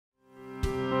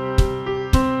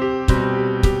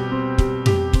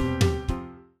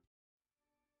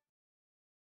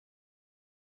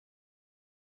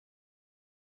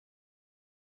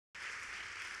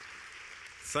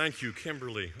Thank you,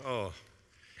 Kimberly. Oh,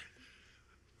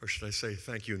 or should I say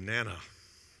thank you, Nana.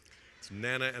 It's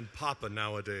Nana and Papa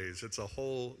nowadays. It's a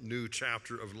whole new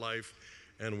chapter of life,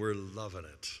 and we're loving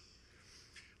it.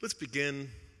 Let's begin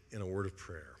in a word of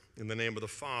prayer. In the name of the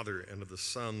Father, and of the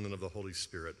Son, and of the Holy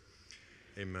Spirit.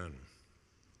 Amen.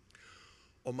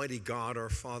 Almighty God, our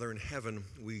Father in heaven,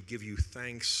 we give you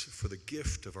thanks for the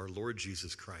gift of our Lord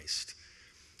Jesus Christ.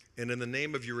 And in the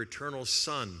name of your eternal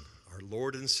Son, our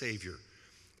Lord and Savior,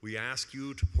 we ask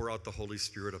you to pour out the Holy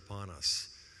Spirit upon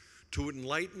us, to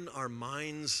enlighten our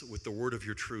minds with the word of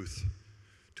your truth,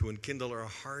 to enkindle our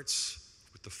hearts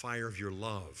with the fire of your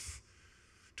love,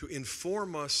 to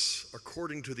inform us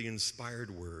according to the inspired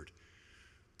word,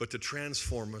 but to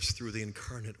transform us through the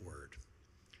incarnate word.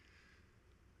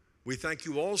 We thank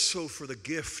you also for the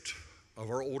gift of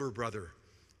our older brother,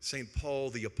 St. Paul,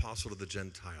 the apostle of the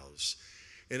Gentiles.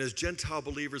 And as Gentile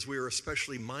believers, we are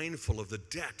especially mindful of the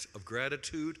debt of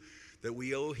gratitude that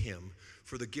we owe him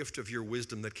for the gift of your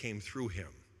wisdom that came through him.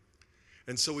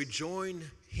 And so we join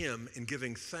him in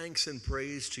giving thanks and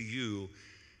praise to you,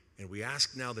 and we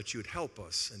ask now that you would help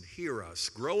us and hear us,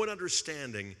 grow in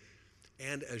understanding,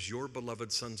 and as your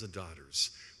beloved sons and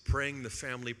daughters, praying the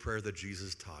family prayer that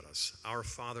Jesus taught us. Our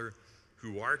Father,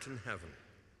 who art in heaven,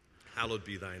 hallowed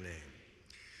be thy name.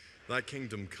 Thy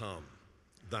kingdom come,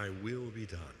 thy will be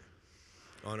done,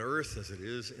 on earth as it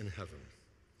is in heaven.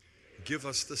 Give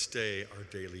us this day our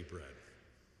daily bread,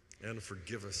 and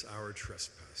forgive us our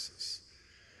trespasses,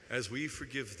 as we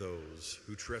forgive those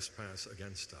who trespass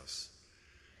against us.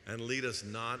 And lead us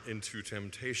not into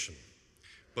temptation,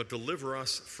 but deliver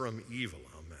us from evil.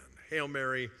 Amen. Hail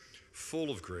Mary,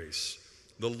 full of grace,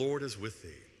 the Lord is with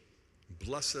thee.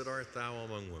 Blessed art thou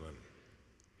among women,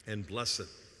 and blessed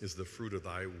is the fruit of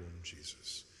thy womb,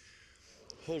 Jesus.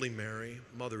 Holy Mary,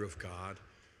 Mother of God,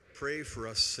 pray for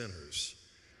us sinners,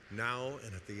 now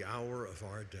and at the hour of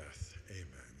our death.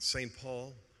 Amen. St.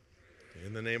 Paul,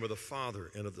 in the name of the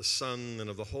Father, and of the Son, and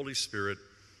of the Holy Spirit,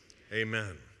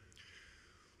 amen.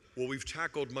 Well, we've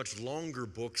tackled much longer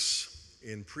books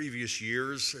in previous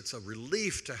years. It's a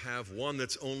relief to have one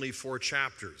that's only 4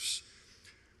 chapters.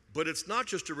 But it's not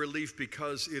just a relief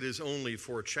because it is only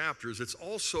 4 chapters. It's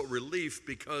also a relief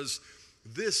because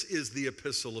this is the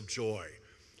Epistle of Joy.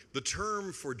 The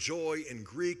term for joy in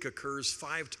Greek occurs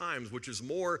 5 times, which is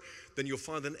more than you'll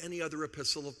find in any other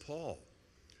epistle of Paul.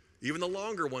 Even the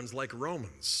longer ones like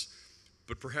Romans.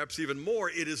 But perhaps even more,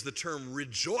 it is the term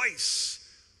rejoice.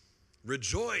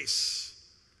 Rejoice.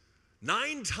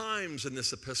 9 times in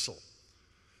this epistle.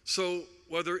 So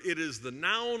whether it is the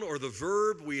noun or the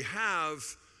verb, we have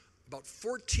about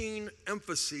 14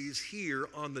 emphases here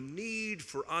on the need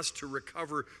for us to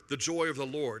recover the joy of the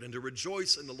Lord and to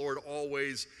rejoice in the Lord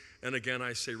always. And again,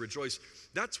 I say rejoice.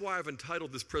 That's why I've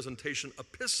entitled this presentation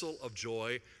Epistle of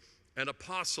Joy and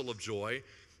Apostle of Joy,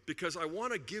 because I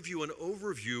want to give you an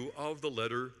overview of the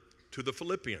letter to the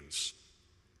Philippians.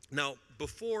 Now,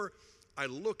 before I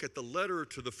look at the letter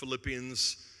to the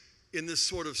Philippians in this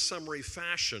sort of summary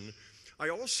fashion, I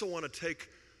also want to take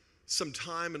some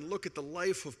time and look at the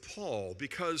life of Paul,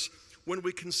 because when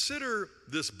we consider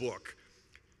this book,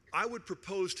 I would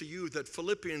propose to you that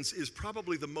Philippians is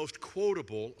probably the most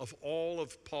quotable of all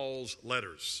of Paul's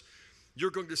letters.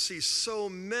 You're going to see so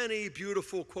many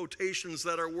beautiful quotations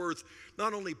that are worth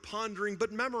not only pondering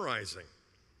but memorizing.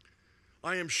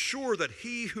 I am sure that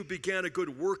he who began a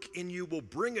good work in you will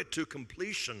bring it to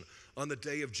completion on the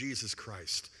day of Jesus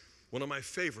Christ. One of my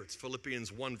favorites,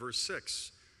 Philippians 1 verse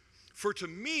 6. For to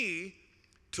me,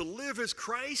 to live is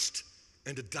Christ,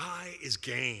 and to die is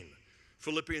gain.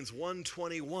 Philippians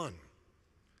 1:21.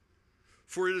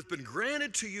 For it has been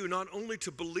granted to you not only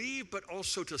to believe, but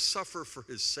also to suffer for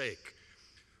his sake.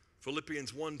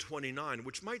 Philippians 1:29,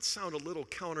 which might sound a little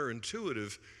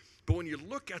counterintuitive, but when you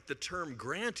look at the term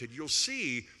granted, you'll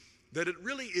see that it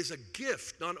really is a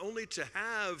gift, not only to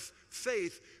have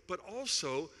faith, but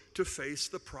also to face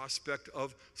the prospect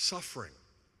of suffering.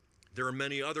 There are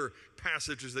many other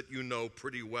passages that you know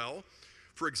pretty well.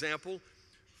 For example,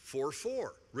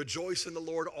 4:4, rejoice in the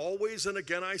Lord always, and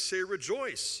again I say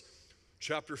rejoice.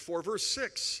 Chapter 4, verse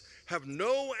 6, have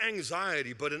no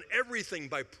anxiety, but in everything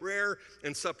by prayer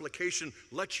and supplication,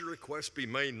 let your requests be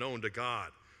made known to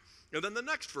God. And then the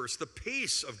next verse, the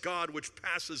peace of God which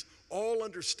passes all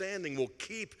understanding will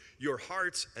keep your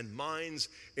hearts and minds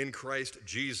in Christ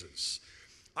Jesus.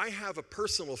 I have a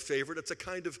personal favorite. It's a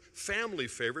kind of family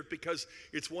favorite because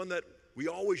it's one that we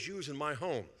always use in my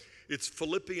home. It's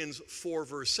Philippians 4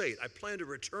 verse 8. I plan to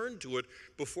return to it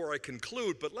before I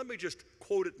conclude, but let me just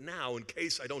quote it now in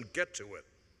case I don't get to it.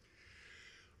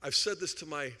 I've said this to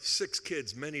my 6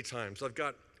 kids many times. I've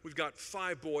got we've got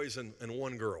 5 boys and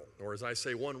 1 girl, or as I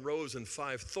say, 1 rose and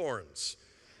 5 thorns.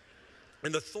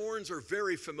 And the thorns are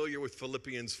very familiar with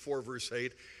Philippians 4, verse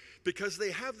 8, because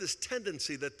they have this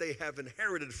tendency that they have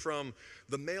inherited from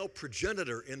the male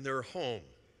progenitor in their home,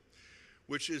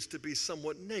 which is to be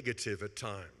somewhat negative at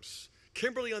times.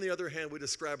 Kimberly, on the other hand, we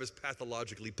describe as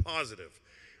pathologically positive.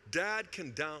 Dad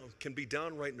can be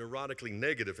downright neurotically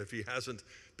negative if he hasn't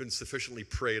been sufficiently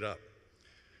prayed up.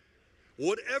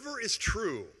 Whatever is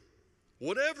true,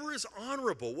 whatever is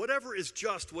honorable, whatever is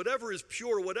just, whatever is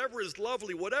pure, whatever is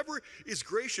lovely, whatever is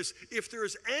gracious, if there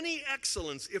is any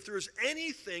excellence, if there is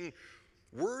anything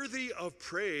worthy of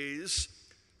praise,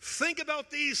 think about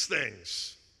these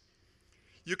things.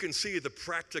 You can see the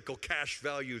practical cash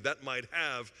value that might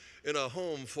have in a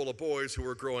home full of boys who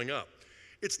are growing up.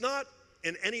 It's not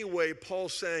in any way Paul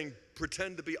saying,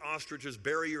 pretend to be ostriches,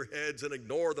 bury your heads, and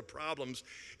ignore the problems.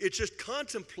 It's just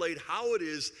contemplate how it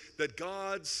is that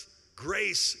God's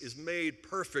grace is made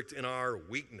perfect in our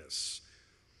weakness.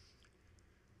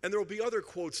 And there will be other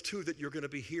quotes too that you're going to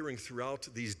be hearing throughout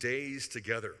these days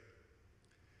together.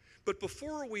 But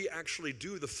before we actually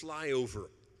do the flyover,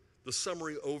 the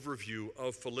summary overview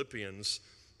of Philippians,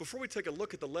 before we take a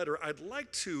look at the letter, I'd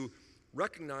like to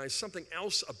recognize something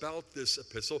else about this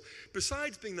epistle.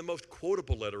 Besides being the most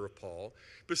quotable letter of Paul,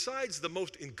 besides the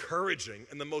most encouraging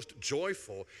and the most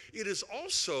joyful, it is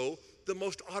also the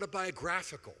most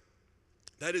autobiographical.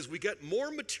 That is, we get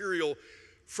more material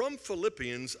from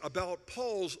Philippians about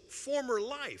Paul's former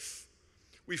life.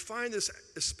 We find this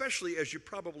especially, as you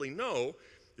probably know,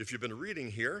 if you've been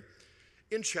reading here,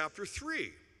 in chapter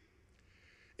 3.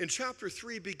 In chapter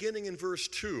 3, beginning in verse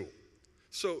 2.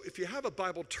 So if you have a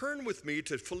Bible, turn with me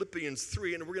to Philippians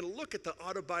 3, and we're going to look at the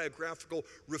autobiographical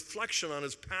reflection on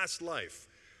his past life.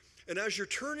 And as you're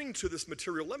turning to this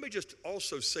material, let me just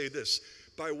also say this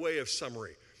by way of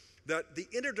summary, that the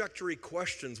introductory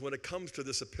questions when it comes to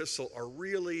this epistle are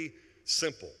really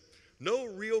simple. No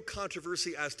real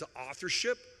controversy as to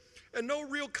authorship, and no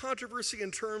real controversy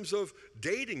in terms of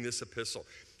dating this epistle.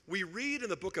 We read in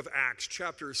the book of Acts,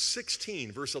 chapter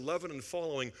 16, verse 11 and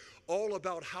following, all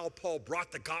about how Paul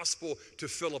brought the gospel to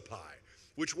Philippi,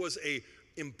 which was an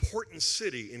important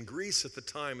city in Greece at the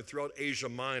time and throughout Asia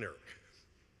Minor.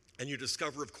 And you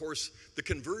discover, of course, the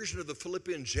conversion of the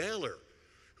Philippian jailer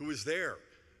who was there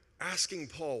asking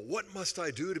Paul, what must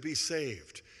I do to be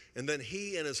saved? And then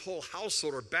he and his whole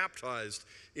household are baptized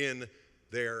in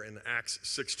Acts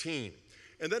 16.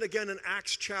 And then again in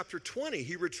Acts chapter 20,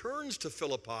 he returns to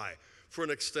Philippi for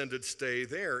an extended stay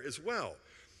there as well.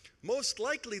 Most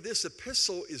likely this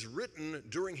epistle is written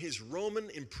during his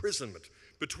Roman imprisonment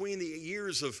between the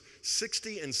years of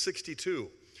 60 and 62.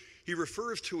 He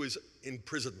refers to his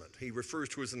imprisonment. He refers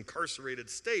to his incarcerated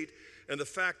state and the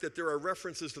fact that there are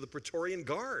references to the Praetorian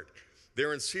Guard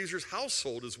there in Caesar's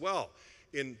household as well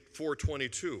in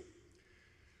 422.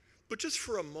 But just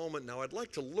for a moment now, I'd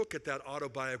like to look at that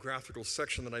autobiographical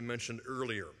section that I mentioned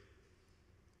earlier.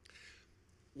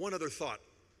 One other thought.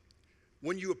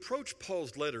 When you approach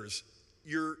Paul's letters,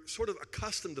 you're sort of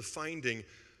accustomed to finding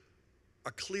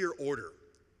a clear order.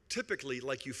 Typically,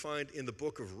 like you find in the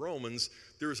book of Romans,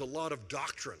 there's a lot of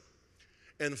doctrine.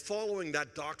 And following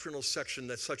that doctrinal section,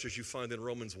 that's such as you find in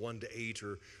Romans 1 to 8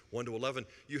 or 1 to 11,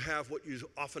 you have what you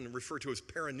often refer to as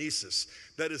paranesis.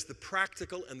 That is the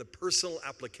practical and the personal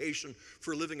application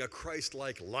for living a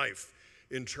Christ-like life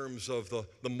in terms of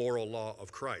the moral law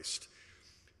of Christ.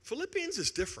 Philippians is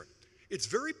different. It's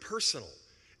very personal.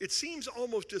 It seems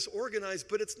almost disorganized,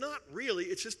 but it's not really.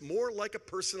 It's just more like a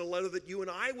personal letter that you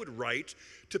and I would write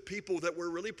to people that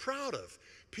we're really proud of,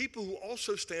 people who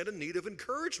also stand in need of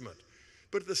encouragement.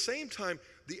 But at the same time,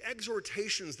 the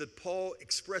exhortations that Paul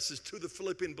expresses to the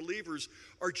Philippian believers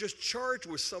are just charged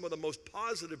with some of the most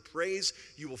positive praise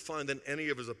you will find in any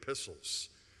of his epistles.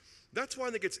 That's why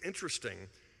I think it's interesting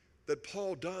that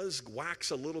Paul does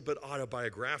wax a little bit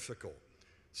autobiographical,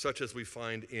 such as we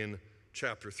find in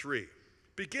chapter 3,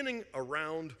 beginning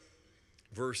around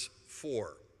verse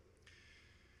 4.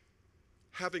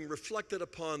 Having reflected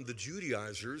upon the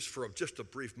Judaizers for just a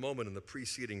brief moment in the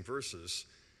preceding verses,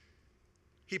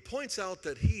 he points out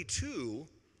that he too,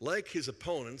 like his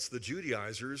opponents, the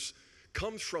Judaizers,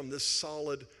 comes from this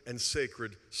solid and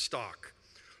sacred stock.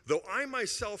 Though I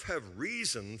myself have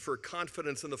reason for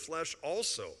confidence in the flesh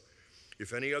also.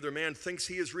 If any other man thinks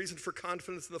he has reason for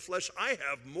confidence in the flesh, I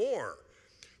have more.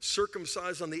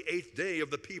 Circumcised on the 8th day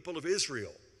of the people of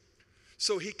Israel.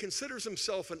 So he considers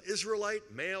himself an Israelite,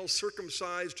 male,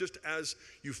 circumcised, just as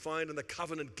you find in the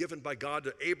covenant given by God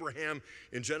to Abraham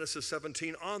in Genesis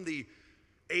 17 on the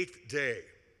 8th day.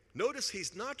 Notice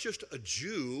he's not just a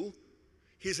Jew,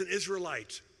 he's an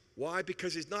Israelite. Why?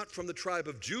 Because he's not from the tribe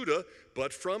of Judah,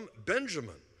 but from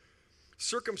Benjamin.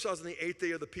 Circumcised on the 8th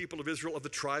day of the people of Israel of the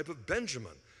tribe of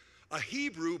Benjamin. A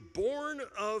Hebrew born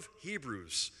of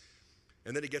Hebrews.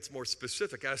 And then he gets more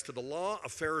specific. As to the law, a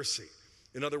Pharisee.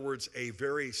 In other words, a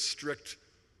very strict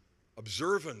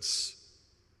observance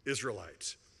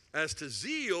Israelite. As to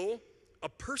zeal, a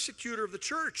persecutor of the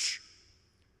church.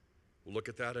 We'll look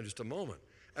at that in just a moment.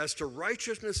 As to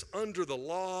righteousness under the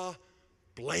law,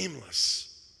 blameless.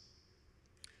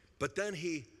 But then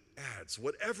he adds,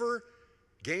 whatever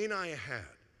gain I had,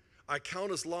 I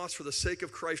count as loss for the sake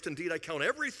of Christ. Indeed, I count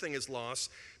everything as loss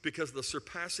because of the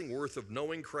surpassing worth of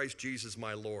knowing Christ Jesus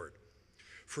my Lord.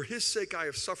 For his sake I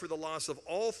have suffered the loss of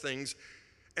all things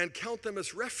and count them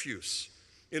as refuse,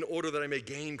 in order that I may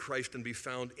gain Christ and be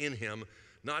found in him,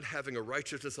 not having a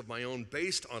righteousness of my own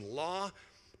based on law,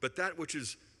 but that which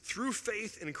is through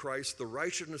faith in Christ, the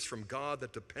righteousness from God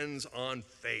that depends on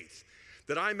faith,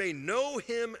 that I may know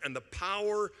him and the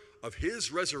power of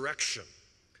his resurrection,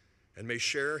 and may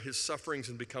share his sufferings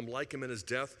and become like him in his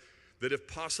death, that if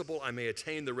possible I may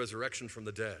attain the resurrection from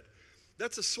the dead.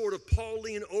 That's a sort of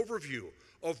Pauline overview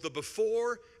of the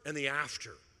before and the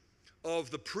after, of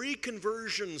the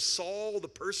pre-conversion Saul, the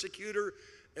persecutor,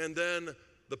 and then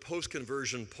the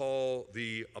post-conversion Paul,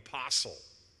 the apostle.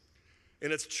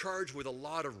 And it's charged with a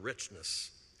lot of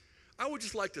richness. I would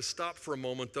just like to stop for a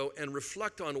moment, though, and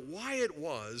reflect on why it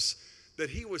was that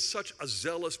he was such a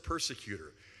zealous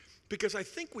persecutor. Because I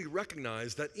think we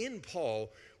recognize that in Paul,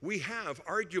 we have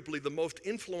arguably the most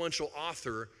influential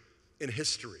author in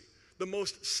history, the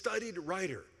most studied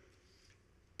writer.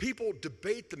 People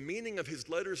debate the meaning of his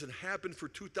letters and have been for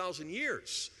 2,000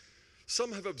 years.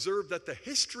 Some have observed that the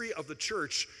history of the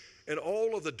church and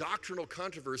all of the doctrinal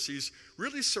controversies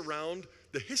really surround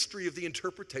the history of the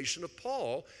interpretation of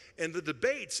Paul and the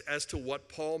debates as to what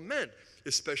Paul meant,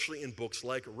 especially in books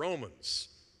like Romans.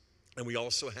 And we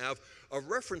also have a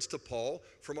reference to Paul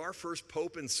from our first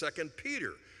pope in 2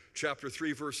 Peter, chapter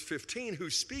 3, verse 15, who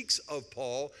speaks of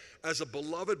Paul as a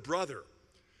beloved brother.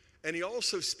 And he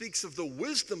also speaks of the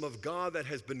wisdom of God that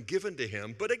has been given to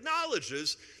him, but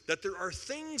acknowledges that there are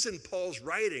things in Paul's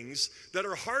writings that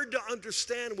are hard to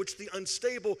understand, which the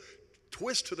unstable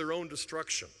twist to their own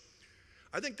destruction.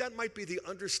 I think that might be the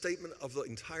understatement of the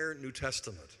entire New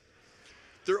Testament.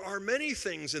 There are many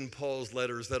things in Paul's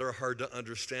letters that are hard to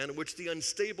understand, which the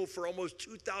unstable for almost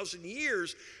 2,000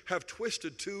 years have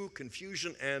twisted to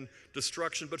confusion and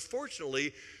destruction. But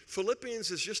fortunately, Philippians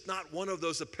is just not one of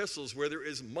those epistles where there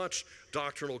is much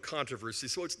doctrinal controversy.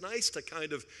 So it's nice to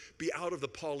kind of be out of the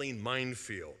Pauline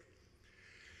minefield.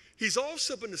 He's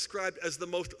also been described as the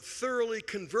most thoroughly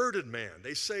converted man.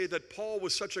 They say that Paul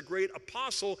was such a great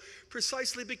apostle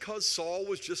precisely because Saul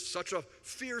was just such a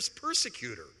fierce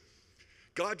persecutor.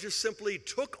 God just simply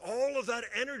took all of that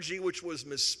energy which was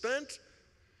misspent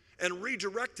and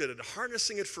redirected it,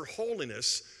 harnessing it for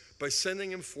holiness by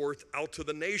sending him forth out to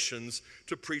the nations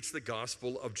to preach the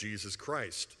gospel of Jesus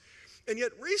Christ. And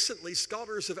yet recently,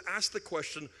 scholars have asked the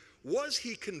question, was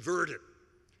he converted?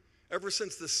 Ever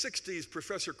since the 60s,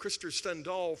 Professor Christer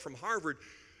Stendahl from Harvard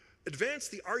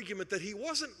advanced the argument that he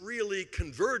wasn't really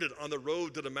converted on the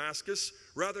road to Damascus.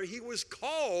 Rather, he was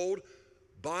called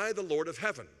by the Lord of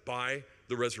heaven, by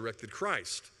the resurrected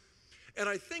Christ. And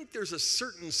I think there's a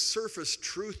certain surface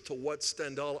truth to what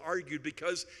Stendahl argued,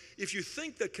 because if you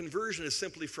think that conversion is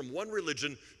simply from one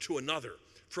religion to another,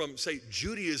 from, say,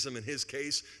 Judaism in his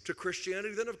case to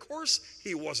Christianity, then of course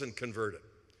he wasn't converted.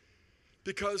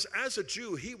 Because as a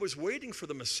Jew, he was waiting for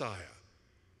the Messiah.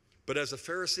 But as a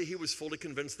Pharisee, he was fully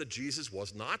convinced that Jesus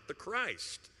was not the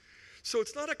Christ. So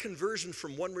it's not a conversion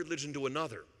from one religion to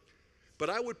another. But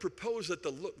I would propose that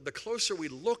the closer we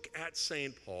look at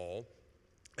St. Paul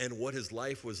and what his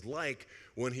life was like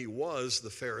when he was the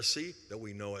Pharisee that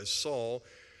we know as Saul,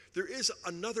 there is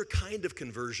another kind of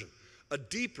conversion, a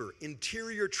deeper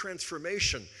interior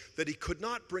transformation that he could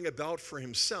not bring about for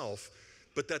himself,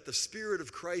 but that the Spirit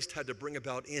of Christ had to bring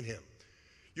about in him.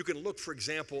 You can look, for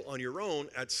example, on your own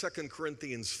at 2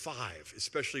 Corinthians 5,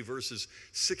 especially verses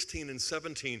 16 and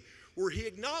 17, where he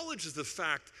acknowledges the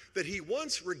fact that he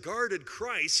once regarded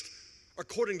Christ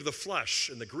according to the flesh.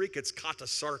 In the Greek, it's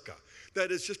katasarka. That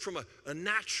is just from a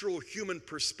natural human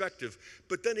perspective.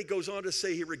 But then he goes on to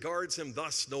say he regards him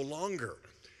thus no longer.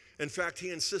 In fact,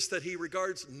 he insists that he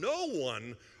regards no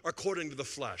one according to the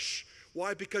flesh.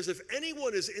 Why? Because if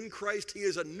anyone is in Christ, he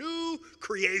is a new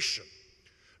creation.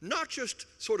 Not just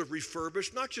sort of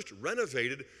refurbished, not just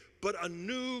renovated, but a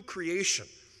new creation.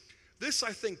 This,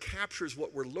 I think, captures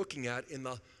what we're looking at in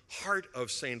the heart of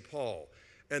St. Paul.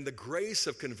 and the grace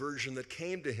of conversion that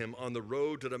came to him on the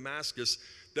road to Damascus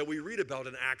that we read about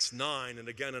in Acts 9 and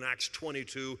again in Acts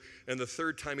 22, and the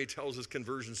third time he tells his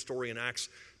conversion story in Acts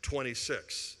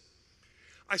 26.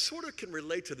 I sort of can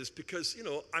relate to this because,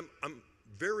 I'm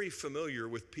very familiar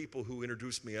with people who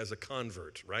introduced me as a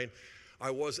convert, right?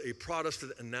 I was a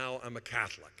Protestant and now I'm a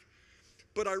Catholic.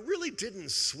 But I really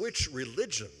didn't switch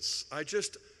religions. I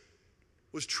just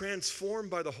was transformed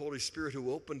by the Holy Spirit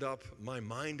who opened up my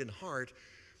mind and heart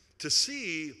to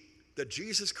see that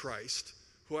Jesus Christ,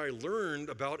 who I learned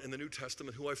about in the New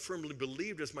Testament, who I firmly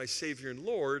believed as my Savior and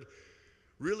Lord,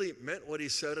 really meant what he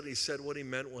said, and he said what he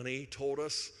meant when he told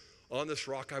us, on this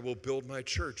rock I will build my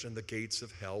church, and the gates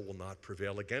of hell will not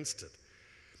prevail against it.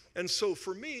 And so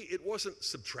for me, it wasn't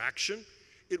subtraction.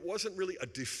 It wasn't really a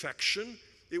defection.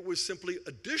 It was simply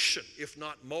addition, if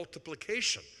not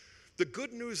multiplication. The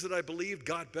good news that I believed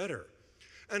got better.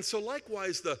 And so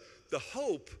likewise, the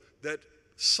hope that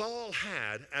Saul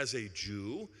had as a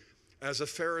Jew, as a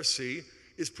Pharisee,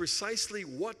 is precisely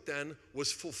what then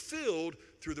was fulfilled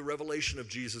through the revelation of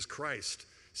Jesus Christ,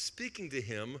 speaking to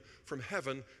him from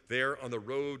heaven there on the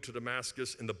road to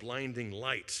Damascus in the blinding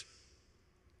light.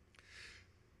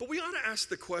 But we ought to ask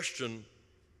the question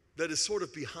that is sort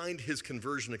of behind his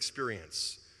conversion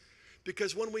experience.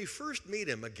 Because when we first meet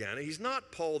him again, he's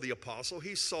not Paul the Apostle,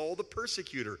 he's Saul the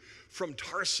persecutor from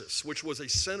Tarsus, which was a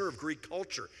center of Greek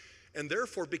culture. And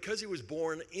therefore, because he was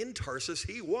born in Tarsus,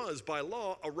 he was, by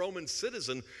law, a Roman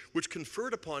citizen, which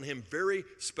conferred upon him very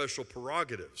special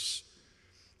prerogatives.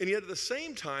 And yet at the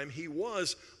same time, he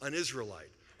was an Israelite,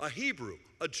 a Hebrew,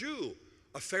 a Jew,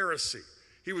 a Pharisee.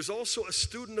 He was also a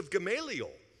student of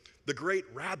Gamaliel, the great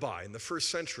rabbi in the first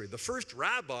century, the first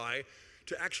rabbi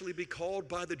to actually be called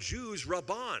by the Jews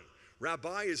Rabban.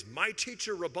 Rabbi is my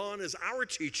teacher, Rabban is our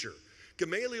teacher.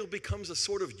 Gamaliel becomes a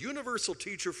sort of universal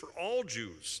teacher for all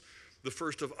Jews, the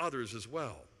first of others as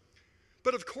well.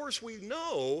 But of course, we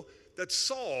know that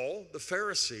Saul, the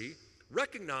Pharisee,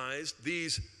 recognized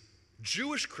these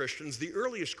Jewish Christians. The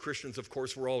earliest Christians, of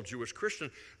course, were all Jewish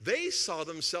Christians. They saw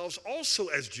themselves also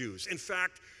as Jews. In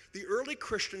fact, the early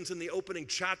Christians in the opening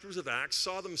chapters of Acts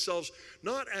saw themselves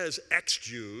not as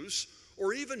ex-Jews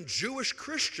or even Jewish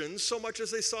Christians so much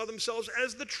as they saw themselves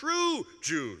as the true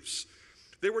Jews.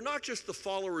 They were not just the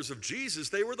followers of Jesus,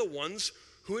 they were the ones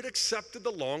who had accepted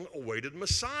the long-awaited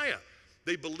Messiah.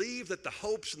 They believed that the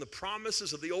hopes and the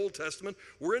promises of the Old Testament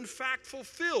were in fact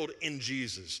fulfilled in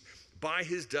Jesus by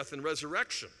his death and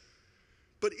resurrection.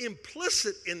 But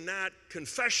implicit in that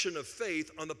confession of faith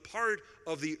on the part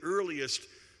of the earliest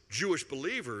Jewish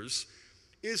believers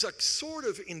is a sort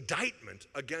of indictment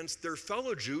against their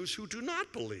fellow Jews who do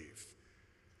not believe.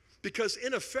 Because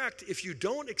in effect, if you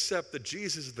don't accept that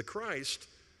Jesus is the Christ,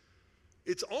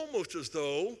 it's almost as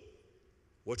though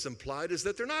what's implied is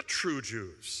that they're not true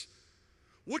Jews.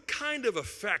 What kind of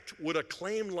effect would a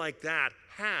claim like that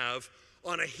have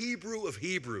on a Hebrew of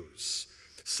Hebrews,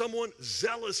 someone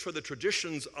zealous for the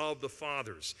traditions of the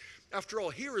fathers? After all,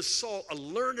 here is Saul, a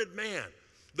learned man,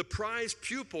 the prized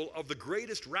pupil of the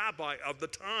greatest rabbi of the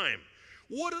time.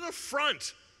 What an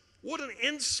affront, what an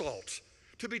insult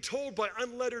to be told by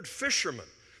unlettered fishermen,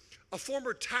 a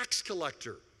former tax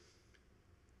collector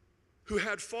who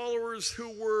had followers who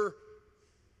were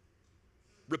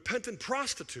repentant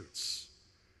prostitutes,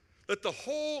 that the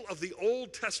whole of the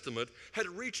Old Testament had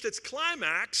reached its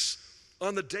climax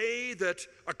on the day that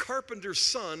a carpenter's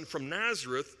son from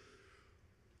Nazareth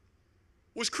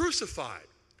was crucified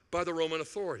by the Roman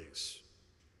authorities.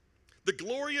 The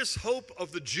glorious hope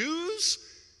of the Jews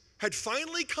had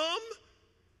finally come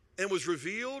and was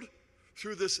revealed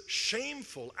through this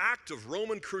shameful act of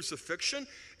Roman crucifixion,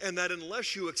 and that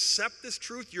unless you accept this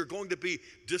truth, you're going to be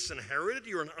disinherited,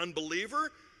 you're an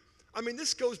unbeliever. I mean,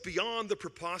 this goes beyond the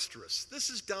preposterous. This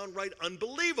is downright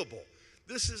unbelievable.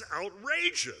 This is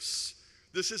outrageous.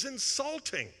 This is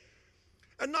insulting.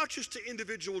 And not just to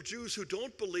individual Jews who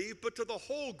don't believe, but to the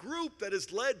whole group that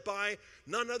is led by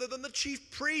none other than the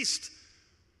chief priest,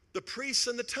 the priests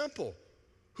in the temple,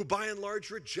 who by and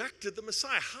large rejected the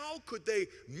Messiah. How could they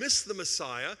miss the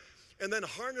Messiah and then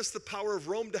harness the power of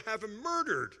Rome to have him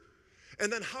murdered?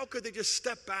 And then how could they just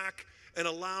step back and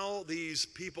allow these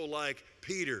people like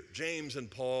Peter, James,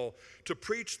 and Paul to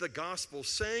preach the gospel,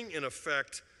 saying in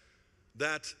effect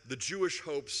that the Jewish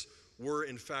hopes were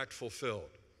in fact fulfilled?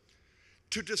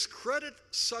 To discredit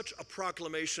such a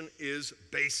proclamation is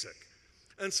basic.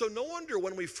 And so no wonder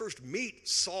when we first meet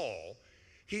Saul,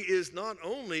 he is not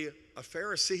only a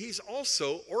Pharisee, he's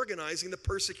also organizing the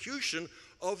persecution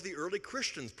of the early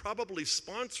Christians, probably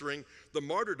sponsoring the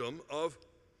martyrdom of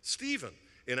Stephen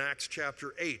in Acts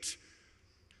chapter 8.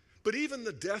 But even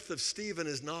the death of Stephen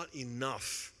is not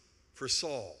enough for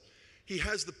Saul. He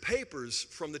has the papers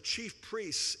from the chief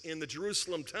priests in the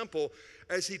Jerusalem temple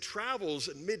as he travels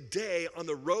at midday on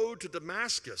the road to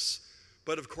Damascus.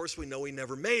 But of course, we know he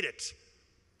never made it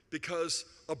because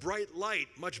a bright light,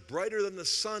 much brighter than the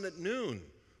sun at noon,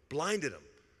 blinded him,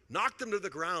 knocked him to the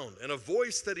ground, and a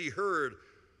voice that he heard,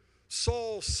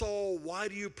 "Saul, Saul, why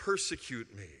do you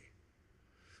persecute me?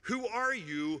 Who are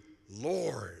you,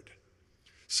 Lord?"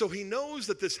 So he knows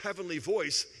that this heavenly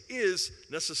voice is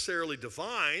necessarily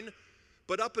divine,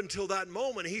 but up until that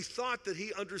moment, he thought that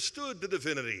he understood the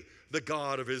divinity, the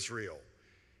God of Israel.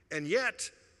 And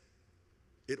yet,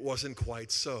 it wasn't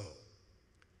quite so.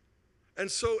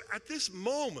 And so at this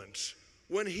moment,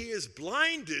 when he is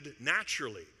blinded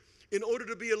naturally, in order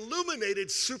to be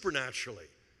illuminated supernaturally,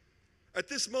 at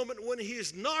this moment when he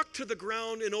is knocked to the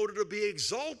ground in order to be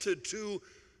exalted to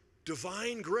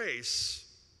divine grace,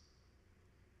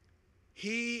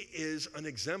 he is an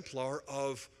exemplar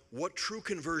of what true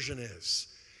conversion is.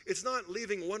 It's not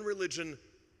leaving one religion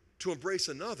to embrace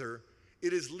another.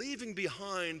 It is leaving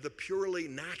behind the purely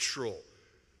natural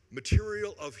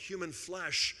material of human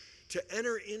flesh to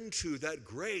enter into that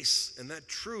grace and that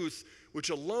truth which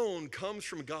alone comes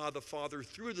from God the Father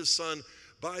through the Son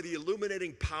by the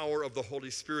illuminating power of the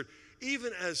Holy Spirit,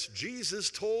 even as Jesus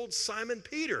told Simon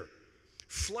Peter,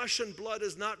 "Flesh and blood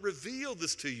has not revealed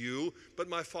this to you, but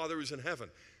my Father who is in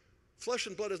heaven." Flesh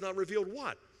and blood has not revealed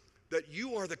what? That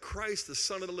you are the Christ, the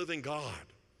Son of the living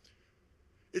God.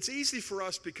 It's easy for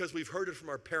us because we've heard it from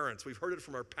our parents, we've heard it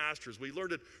from our pastors, we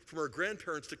learned it from our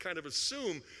grandparents to kind of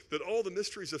assume that all the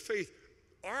mysteries of faith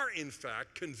are in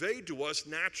fact conveyed to us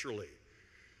naturally.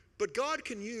 But God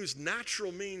can use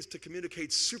natural means to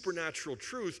communicate supernatural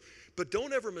truth, but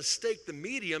don't ever mistake the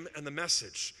medium and the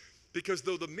message. Because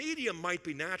though the medium might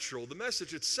be natural, the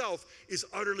message itself is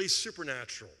utterly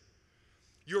supernatural.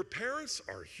 Your parents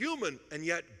are human, and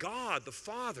yet God, the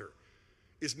Father,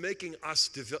 is making us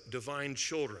divine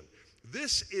children.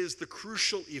 This is the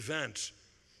crucial event.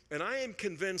 And I am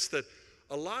convinced that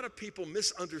a lot of people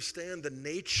misunderstand the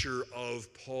nature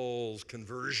of Paul's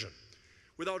conversion.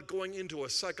 Without going into a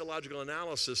psychological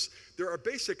analysis, there are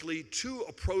basically two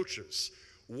approaches.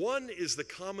 One is the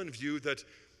common view that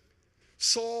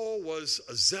Saul was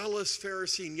a zealous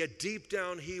Pharisee, and yet deep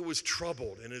down he was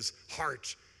troubled in his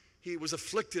heart. He was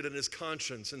afflicted in his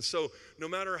conscience. And so no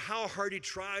matter how hard he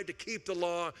tried to keep the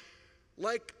law,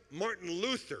 like Martin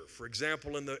Luther, for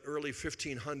example, in the early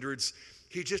 1500s,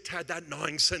 he just had that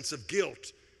gnawing sense of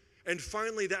guilt. And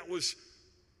finally that was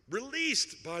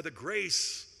released by the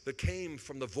grace that came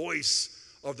from the voice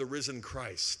of the risen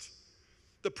Christ.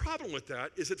 The problem with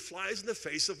that is it flies in the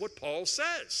face of what Paul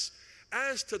says.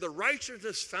 As to the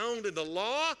righteousness found in the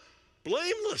law,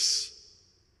 blameless.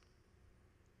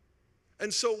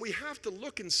 And so we have to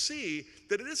look and see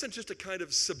that it isn't just a kind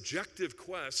of subjective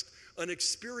quest, an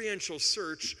experiential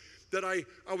search, that I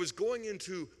was going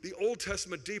into the Old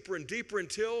Testament deeper and deeper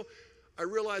until I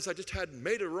realized I just had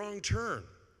made a wrong turn.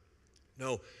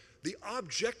 No, the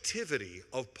objectivity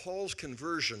of Paul's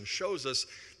conversion shows us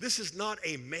this is not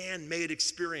a man-made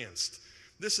experience.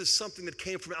 This is something that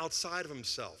came from outside of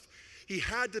himself. He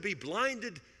had to be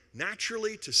blinded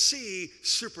naturally to see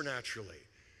supernaturally.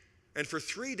 And for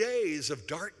 3 days of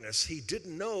darkness, he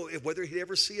didn't know whether he'd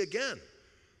ever see again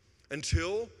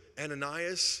until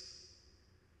Ananias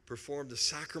performed the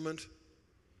sacrament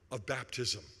of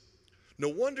baptism. No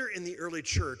wonder in the early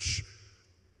church,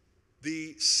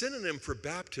 the synonym for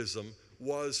baptism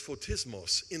was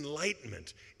photismos,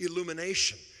 enlightenment,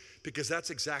 illumination, because that's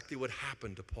exactly what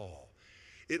happened to Paul.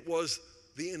 It was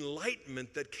the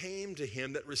enlightenment that came to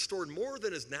him that restored more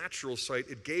than his natural sight.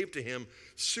 It gave to him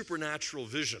supernatural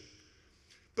vision.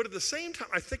 But at the same time,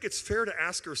 I think it's fair to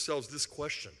ask ourselves this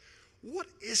question. What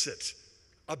is it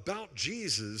about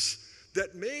Jesus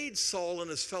that made Saul and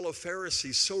his fellow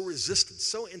Pharisees so resistant,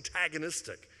 so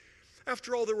antagonistic?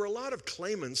 After all, there were a lot of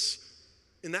claimants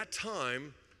in that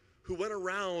time who went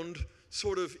around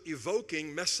sort of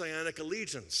evoking messianic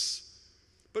allegiance.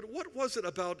 But what was it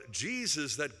about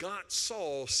Jesus that got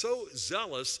Saul so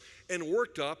zealous and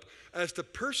worked up as to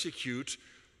persecute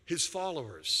his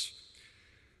followers?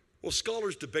 Well,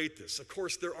 scholars debate this. Of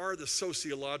course, there are the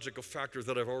sociological factors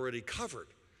that I've already covered.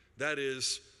 That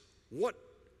is, what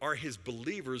are his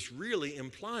believers really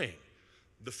implying?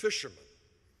 The fishermen,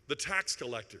 the tax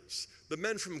collectors, the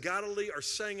men from Galilee are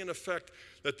saying in effect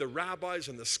that the rabbis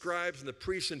and the scribes and the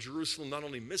priests in Jerusalem not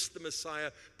only missed the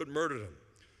Messiah, but murdered him.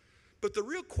 But the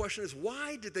real question is,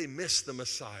 why did they miss the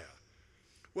Messiah?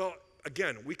 Well,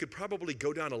 again, we could probably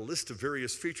go down a list of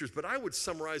various features, but I would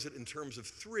summarize it in terms of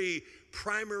 3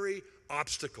 primary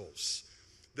obstacles.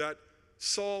 that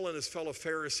Saul and his fellow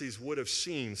Pharisees would have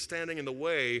seen standing in the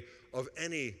way of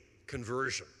any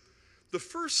conversion. The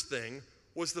first thing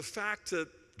was the fact that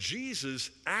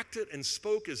Jesus acted and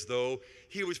spoke as though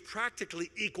he was practically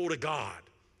equal to God.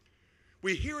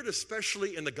 We hear it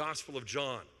especially in the Gospel of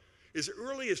John, as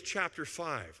early as chapter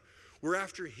 5, where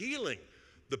after healing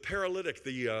the paralytic,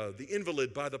 the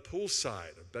invalid by the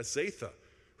poolside of Bethsaida,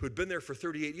 who had been there for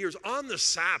 38 years, on the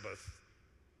Sabbath,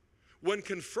 when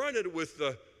confronted with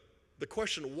the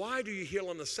question, why do you heal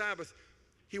on the Sabbath?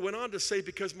 He went on to say,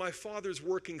 because my Father's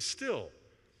working still.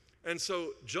 And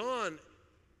so John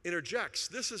interjects,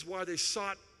 this is why they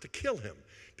sought to kill him,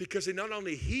 because he not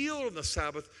only healed on the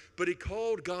Sabbath, but he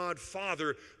called God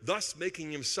Father, thus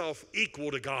making himself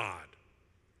equal to God.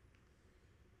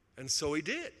 And so he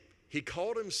did. He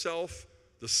called himself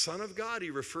the Son of God.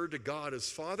 He referred to God as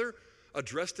Father,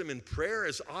 addressed him in prayer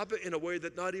as Abba in a way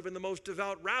that not even the most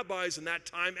devout rabbis in that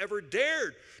time ever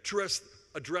dared to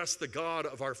address the God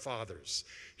of our fathers.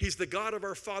 He's the God of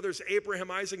our fathers,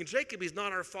 Abraham, Isaac, and Jacob. He's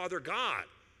not our Father God.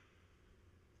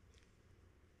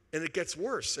 And it gets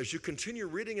worse. As you continue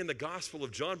reading in the Gospel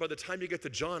of John, by the time you get to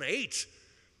John 8,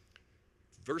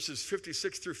 verses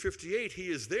 56 through 58, he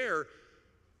is there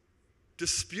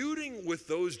disputing with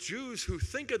those Jews who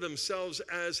think of themselves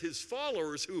as his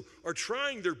followers, who are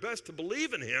trying their best to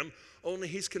believe in him, only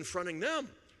he's confronting them.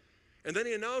 And then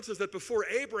he announces that before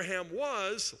Abraham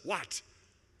was, what?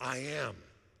 I am.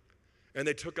 And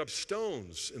they took up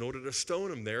stones in order to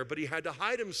stone him there, but he had to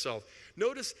hide himself.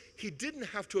 Notice, he didn't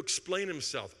have to explain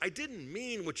himself. I didn't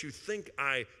mean what you think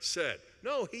I said.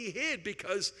 No, he hid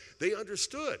because they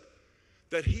understood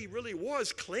that he really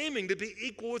was claiming to be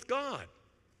equal with God.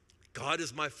 God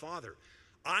is my Father.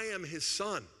 I am his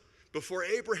son. Before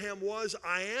Abraham was,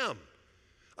 I am.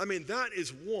 I mean, that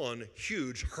is one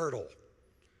huge hurdle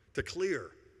to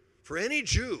clear for any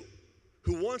Jew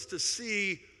who wants to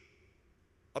see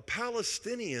a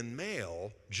Palestinian male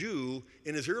Jew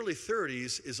in his early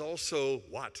 30s is also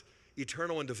what?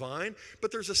 Eternal and divine.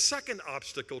 But there's a second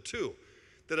obstacle too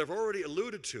that I've already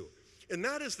alluded to. And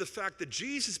that is the fact that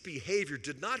Jesus' behavior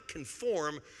did not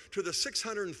conform to the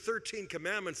 613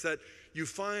 commandments that you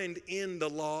find in the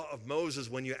law of Moses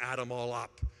when you add them all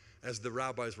up, as the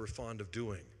rabbis were fond of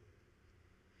doing.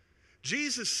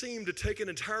 Jesus seemed to take an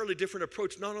entirely different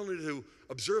approach, not only to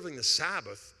observing the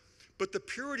Sabbath, but the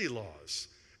purity laws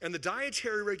and the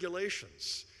dietary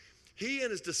regulations. He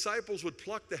and his disciples would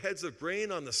pluck the heads of grain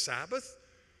on the Sabbath,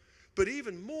 but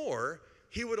even more,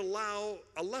 he would allow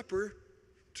a leper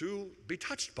to be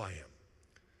touched by him.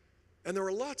 And there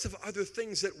are lots of other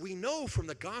things that we know from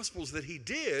the Gospels that he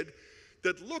did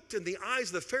that looked in the eyes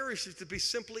of the Pharisees to be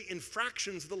simply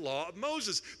infractions of the law of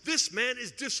Moses. This man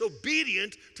is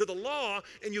disobedient to the law,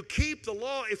 and you keep the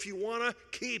law if you want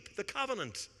to keep the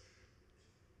covenant.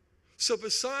 So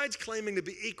besides claiming to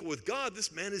be equal with God,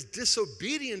 this man is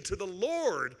disobedient to the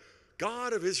Lord,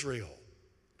 God of Israel.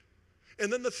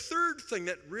 And then the third thing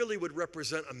that really would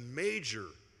represent a major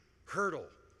hurdle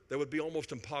that would be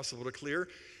almost impossible to clear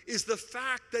is the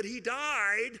fact that he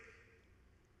died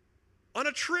on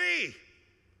a tree.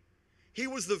 He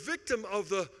was the victim of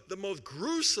the most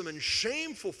gruesome and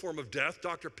shameful form of death.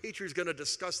 Dr. Petrie is going to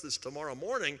discuss this tomorrow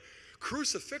morning.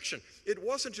 Crucifixion. It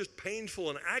wasn't just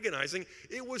painful and agonizing.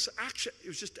 It was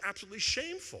just absolutely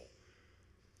shameful.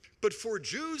 But for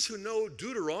Jews who know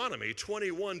Deuteronomy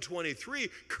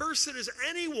 21:23, cursed is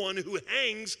anyone who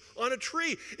hangs on a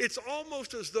tree. It's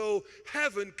almost as though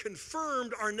heaven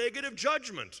confirmed our negative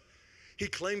judgment. He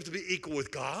claims to be equal with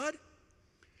God.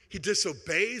 He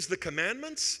disobeys the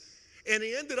commandments. And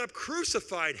he ended up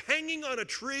crucified, hanging on a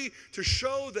tree to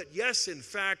show that, yes, in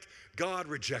fact, God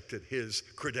rejected his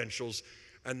credentials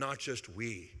and not just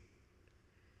we.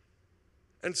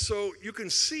 And so you can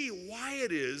see why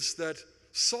it is that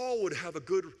Saul would have a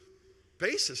good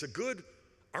basis, a good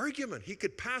argument. He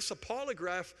could pass a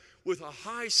polygraph with a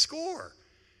high score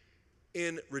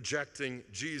in rejecting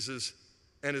Jesus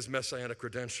and his messianic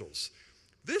credentials.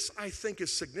 This, I think,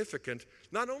 is significant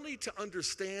not only to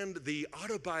understand the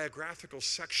autobiographical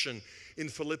section in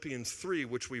Philippians 3,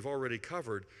 which we've already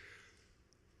covered,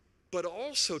 but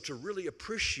also to really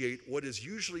appreciate what is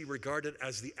usually regarded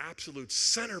as the absolute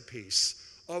centerpiece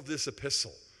of this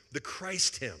epistle, the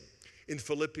Christ hymn in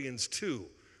Philippians 2,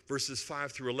 verses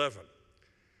 5 through 11.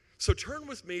 So turn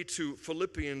with me to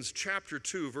Philippians chapter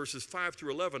 2, verses 5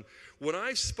 through 11. When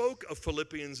I spoke of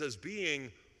Philippians as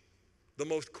being the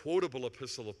most quotable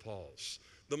epistle of Paul's,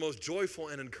 the most joyful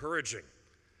and encouraging,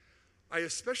 I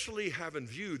especially have in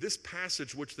view this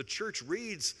passage which the church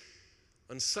reads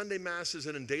on Sunday masses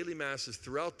and in daily masses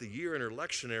throughout the year in her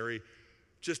lectionary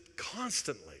just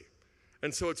constantly,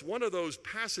 And so it's one of those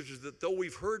passages that though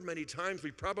we've heard many times,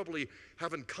 we probably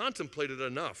haven't contemplated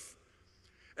enough.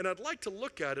 And I'd like to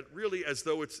look at it really as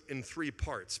though it's in three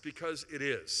parts, because it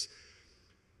is.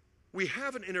 We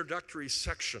have an introductory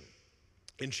section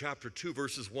in chapter 2,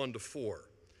 verses 1 to 4,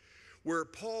 where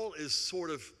Paul is sort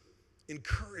of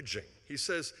encouraging. He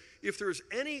says, if there's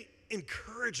any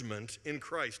encouragement in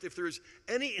Christ, if there is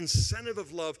any incentive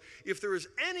of love, if there is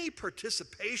any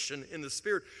participation in the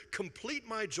Spirit, complete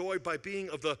my joy by being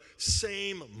of the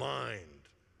same mind,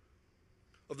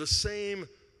 of the same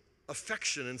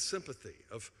affection and sympathy,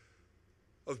 of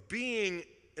being,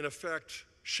 in effect,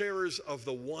 sharers of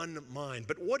the one mind.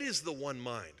 But what is the one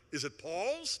mind? Is it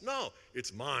Paul's? No,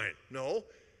 it's mine. No,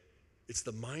 it's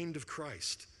the mind of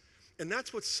Christ. And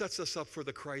that's what sets us up for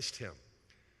the Christ hymn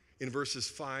in verses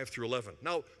 5 through 11.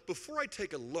 Now, before I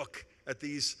take a look at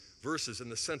these verses in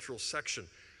the central section,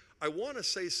 I want to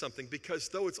say something, because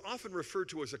though it's often referred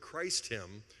to as a Christ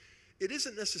hymn, it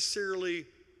isn't necessarily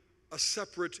a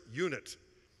separate unit.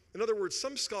 In other words,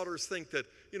 some scholars think that,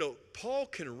 Paul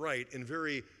can write in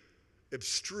very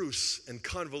abstruse and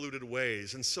convoluted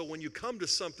ways. And so when you come to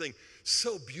something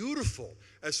so beautiful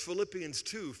as Philippians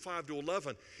 2, 5 to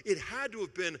 11, it had to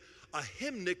have been a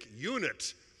hymnic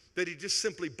unit that he just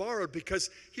simply borrowed, because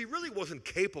he really wasn't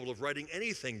capable of writing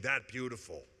anything that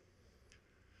beautiful.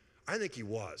 I think he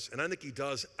was, and I think he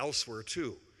does elsewhere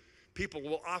too. People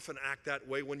will often act that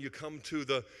way when you come to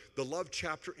the love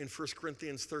chapter in 1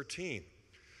 Corinthians 13.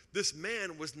 This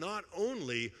man was not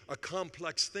only a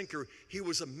complex thinker, he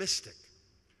was a mystic.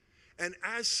 And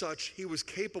as such, he was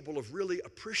capable of really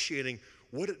appreciating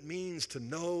what it means to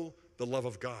know the love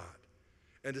of God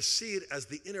and to see it as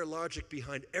the inner logic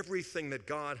behind everything that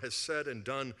God has said and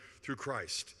done through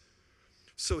Christ.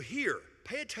 So here,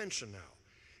 pay attention now.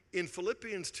 In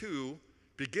Philippians 2,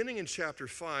 beginning in chapter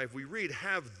 5, we read,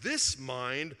 "Have this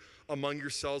mind among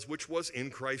yourselves, which was in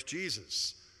Christ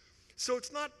Jesus." So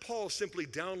it's not Paul simply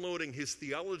downloading his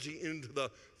theology into the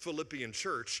Philippian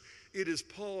church. It is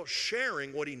Paul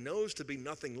sharing what he knows to be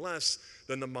nothing less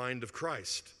than the mind of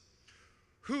Christ,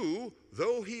 who,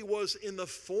 though he was in the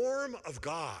form of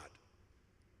God,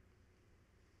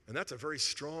 and that's a very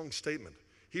strong statement.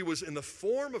 He was in the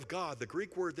form of God. The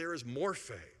Greek word there is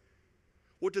morphe.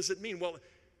 What does it mean? Well,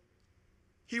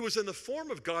 he was in the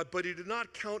form of God, but he did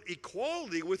not count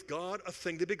equality with God a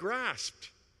thing to be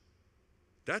grasped.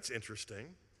 That's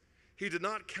interesting. He did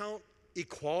not count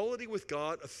equality with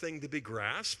God a thing to be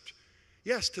grasped.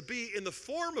 Yes, to be in the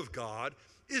form of God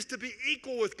is to be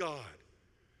equal with God.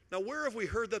 Now, where have we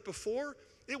heard that before?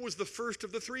 It was the first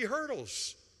of the three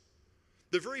hurdles.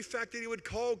 The very fact that he would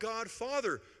call God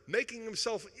Father, making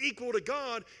himself equal to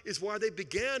God, is why they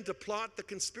began to plot the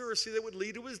conspiracy that would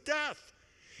lead to his death.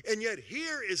 And yet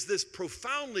here is this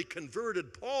profoundly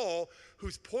converted Paul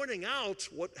who's pointing out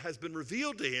what has been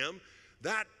revealed to him,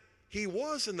 that he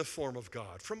was in the form of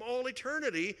God. From all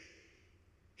eternity,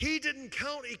 he didn't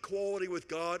count equality with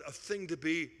God a thing to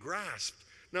be grasped.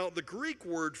 Now, the Greek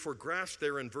word for grasp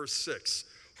there in verse 6,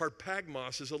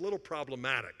 harpagmos, is a little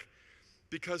problematic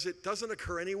because it doesn't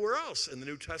occur anywhere else in the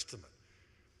New Testament.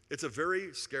 It's a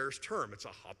very scarce term. It's a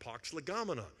hapax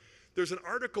legomena. There's an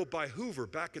article by Hoover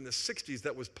back in the 60s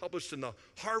that was published in the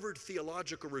Harvard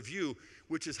Theological Review,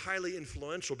 which is highly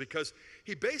influential because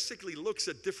he basically looks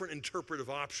at different interpretive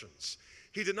options.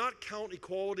 He did not count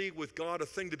equality with God a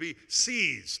thing to be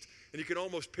seized. And you can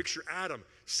almost picture Adam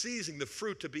seizing the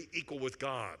fruit to be equal with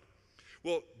God.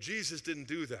 Well, Jesus didn't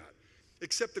do that,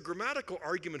 except the grammatical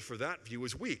argument for that view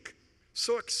is weak.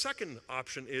 So a second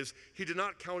option is he did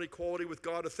not count equality with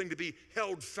God a thing to be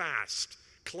held fast,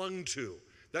 clung to.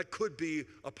 That could be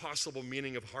a possible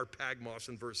meaning of harpagmos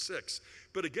in verse 6.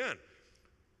 But again,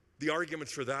 the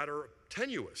arguments for that are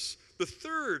tenuous. The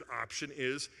third option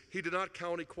is he did not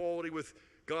count equality with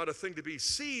God a thing to be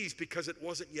seized because it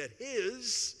wasn't yet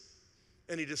his,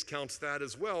 and he discounts that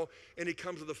as well. And he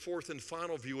comes to the fourth and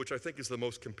final view, which I think is the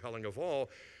most compelling of all.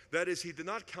 That is, he did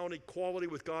not count equality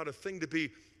with God a thing to be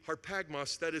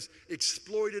harpagmos, that is,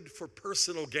 exploited for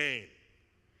personal gain.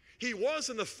 He was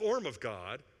in the form of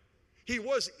God. He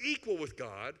was equal with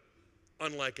God,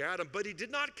 unlike Adam, but he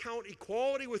did not count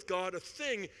equality with God a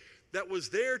thing that was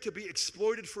there to be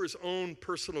exploited for his own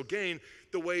personal gain,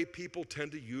 the way people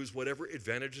tend to use whatever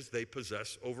advantages they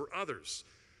possess over others.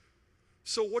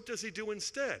 So what does he do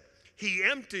instead? He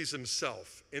empties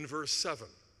himself in verse 7.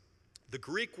 The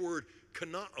Greek word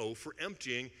kanao for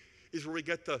emptying is where we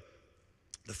get the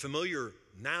familiar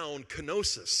noun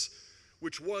kenosis,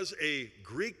 which was a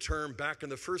Greek term back in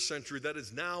the first century that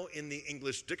is now in the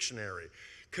English dictionary.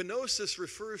 Kenosis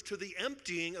refers to the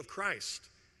emptying of Christ.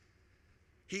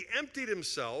 He emptied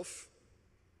himself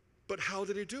But how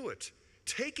did he do it?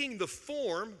 Taking the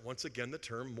form, once again the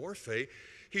term morphe,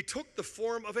 he took the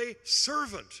form of a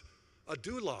servant, a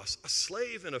doulos, a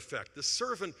slave in effect. The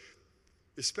servant,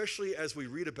 especially as we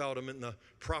read about him in the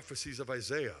prophecies of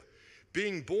Isaiah,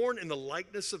 being born in the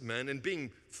likeness of men and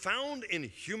being found in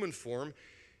human form,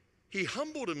 he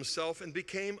humbled himself and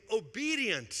became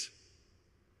obedient.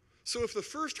 So if the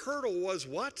first hurdle was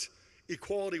what?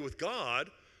 Equality with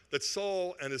God, that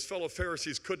Saul and his fellow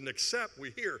Pharisees couldn't accept,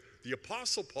 we hear the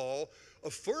Apostle Paul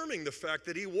affirming the fact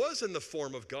that he was in the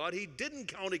form of God. He didn't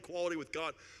count equality with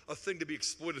God a thing to be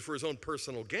exploited for his own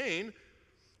personal gain.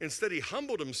 Instead, he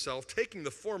humbled himself, taking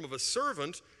the form of a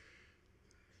servant,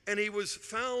 and he was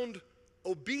found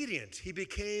obedient. He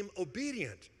became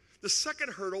obedient. The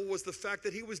second hurdle was the fact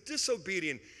that he was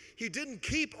disobedient. He didn't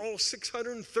keep all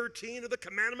 613 of the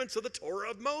commandments of the Torah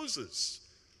of Moses.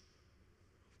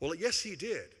 Well, yes, he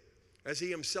did. As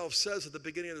he himself says at the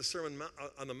beginning of the Sermon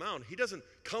on the Mount, he doesn't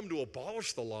come to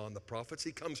abolish the law and the prophets.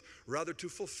 He comes rather to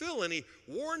fulfill. And he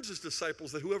warns his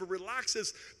disciples that whoever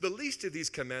relaxes the least of these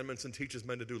commandments and teaches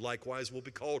men to do likewise will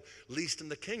be called least in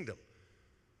the kingdom.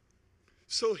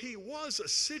 So he was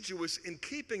assiduous in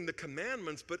keeping the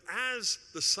commandments, but as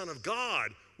the Son of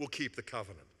God will keep the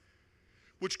covenant,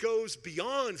 which goes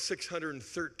beyond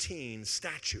 613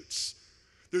 statutes.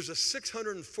 There's a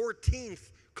 614th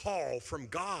call from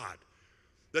God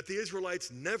that the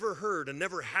Israelites never heard and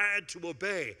never had to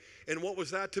obey. And what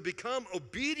was that? To become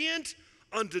obedient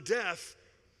unto death,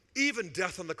 even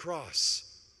death on the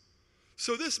cross.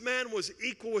 So this man was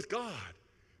equal with God,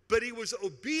 but he was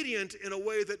obedient in a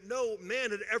way that no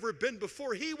man had ever been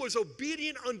before. He was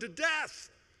obedient unto death.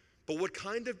 But what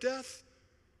kind of death?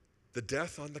 The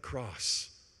death on the cross,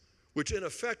 which in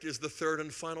effect is the third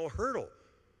and final hurdle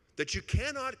that you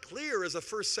cannot clear as a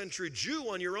first century Jew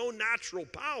on your own natural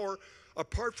power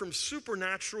apart from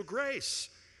supernatural grace.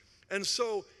 And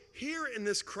so here in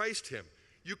this Christ hymn,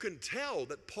 you can tell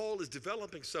that Paul is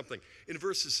developing something in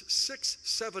verses 6,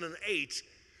 7, and 8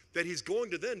 that he's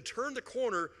going to then turn the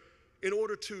corner in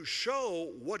order to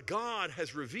show what God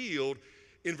has revealed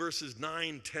in verses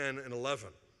 9, 10, and 11.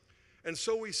 And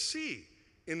so we see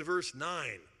in verse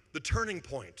 9 the turning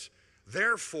point.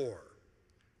 Therefore,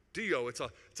 Dio, it's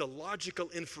a logical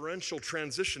inferential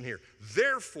transition here.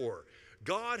 Therefore,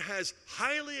 God has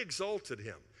highly exalted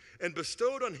him and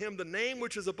bestowed on him the name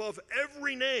which is above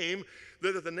every name,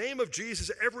 that at the name of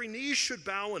Jesus every knee should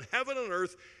bow in heaven and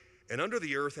earth and under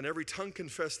the earth, and every tongue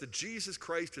confess that Jesus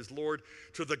Christ is Lord,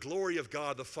 to the glory of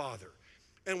God the Father.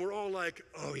 And we're all like,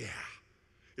 oh yeah.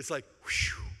 It's like,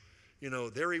 whew, you know,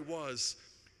 there he was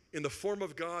in the form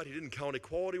of God. He didn't count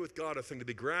equality with God a thing to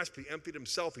be grasped. He emptied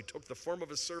himself. He took the form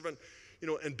of a servant, you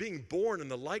know, and being born in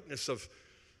the likeness of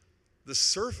the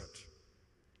servant,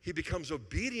 he becomes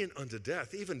obedient unto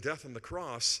death, even death on the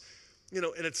cross. You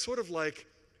know, and it's sort of like,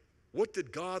 what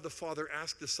did God the Father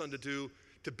ask the Son to do?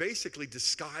 To basically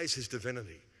disguise his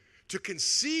divinity, to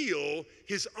conceal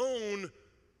his own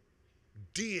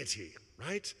deity,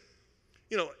 right?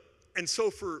 You know, and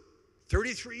so for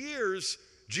 33 years,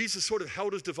 Jesus sort of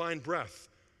held his divine breath,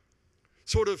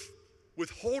 sort of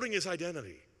withholding his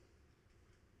identity,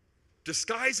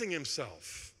 disguising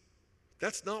himself.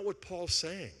 That's not what Paul's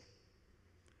saying.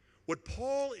 What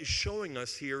Paul is showing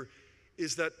us here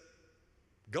is that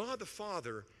God the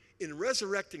Father, in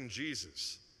resurrecting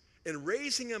Jesus and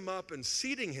raising him up and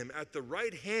seating him at the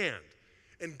right hand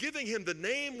and giving him the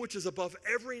name which is above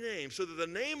every name, so that the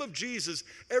name of Jesus,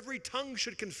 every tongue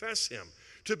should confess him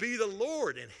to be the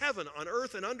Lord in heaven, on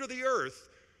earth, and under the earth.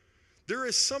 There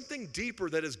is something deeper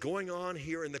that is going on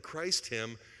here in the Christ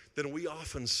hymn than we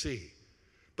often see.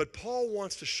 But Paul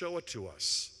wants to show it to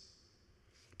us.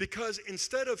 Because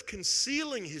instead of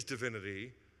concealing his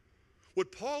divinity,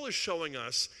 what Paul is showing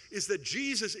us is that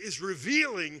Jesus is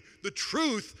revealing the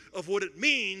truth of what it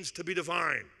means to be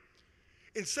divine.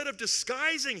 Instead of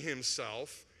disguising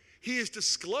himself, he is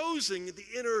disclosing the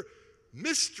inner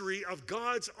mystery of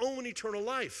God's own eternal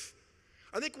life.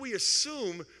 I think we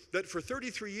assume that for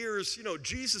 33 years, you know,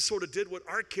 Jesus sort of did what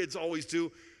our kids always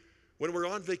do when we're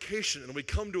on vacation and we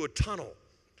come to a tunnel.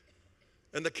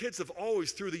 And the kids have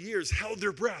always, through the years, held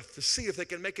their breath to see if they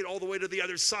can make it all the way to the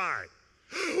other side.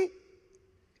 And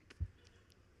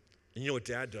you know what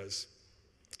Dad does?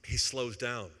 He slows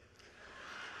down.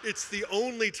 It's the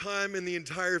only time in the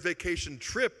entire vacation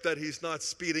trip that he's not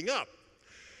speeding up.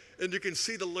 And you can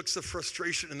see the looks of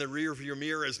frustration in the rear of your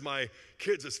mirror as my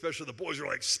kids, especially the boys, are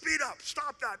like, speed up,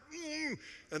 stop that.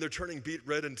 And they're turning beet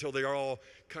red until they are all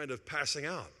kind of passing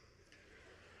out.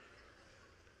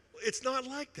 It's not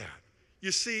like that.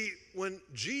 You see, when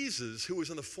Jesus, who was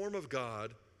in the form of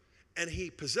God And he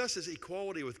possesses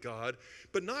equality with God,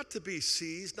 but not to be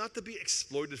seized, not to be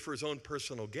exploited for his own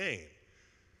personal gain.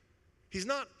 He's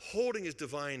not holding his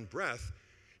divine breath.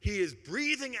 He is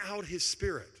breathing out his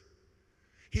spirit.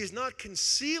 He is not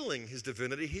concealing his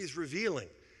divinity, he is revealing.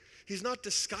 He's not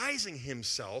disguising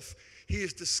himself. He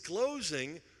is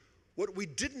disclosing what we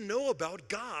didn't know about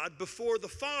God before the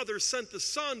Father sent the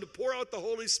Son to pour out the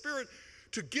Holy Spirit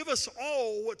to give us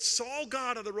all what saw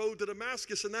God on the road to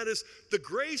Damascus, and that is the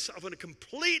grace of a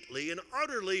completely and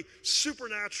utterly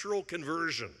supernatural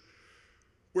conversion,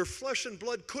 where flesh and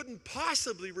blood couldn't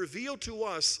possibly reveal to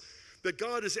us that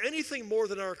God is anything more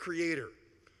than our Creator,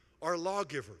 our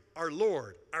lawgiver, our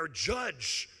Lord, our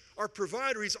judge, our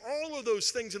provider. He's all of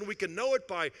those things, and we can know it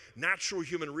by natural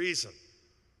human reason.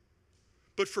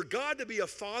 But for God to be a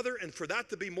father and for that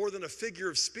to be more than a figure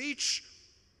of speech,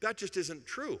 that just isn't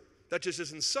true. That just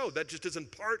isn't so. That just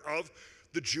isn't part of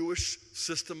the Jewish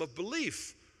system of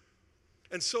belief.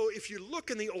 And so if you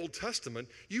look in the Old Testament,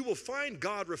 you will find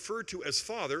God referred to as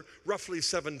Father roughly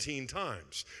 17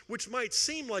 times, which might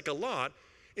seem like a lot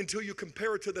until you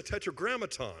compare it to the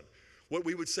Tetragrammaton. What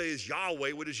we would say is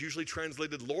Yahweh, what is usually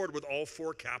translated Lord with all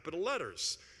 4 capital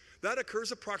letters. That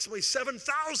occurs approximately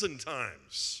 7,000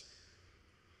 times.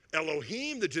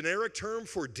 Elohim, the generic term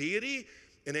for deity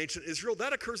in ancient Israel,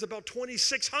 that occurs about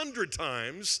 2,600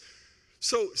 times.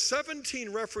 So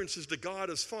 17 references to God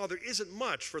as Father isn't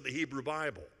much for the Hebrew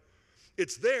Bible.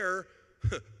 It's there,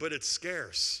 but it's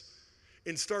scarce.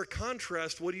 In stark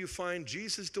contrast, what do you find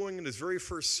Jesus doing in his very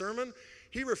first sermon?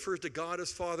 He refers to God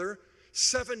as Father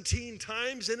 17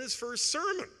 times in his first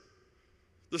sermon,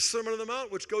 the Sermon on the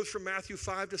Mount, which goes from Matthew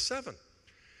 5 to 7.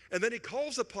 And then he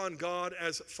calls upon God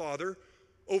as Father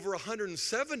over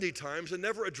 170 times and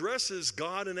never addresses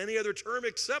God in any other term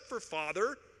except for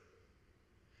Father.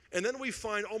 And then we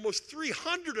find almost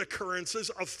 300 occurrences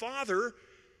of Father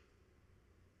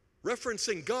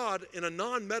referencing God in a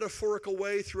non-metaphorical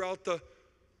way throughout the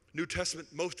New Testament,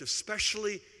 most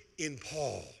especially in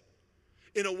Paul,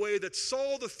 in a way that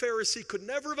Saul the Pharisee could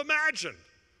never have imagined.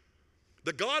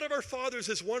 The God of our fathers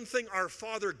is one thing, our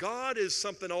Father God is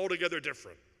something altogether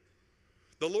different.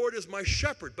 The Lord is my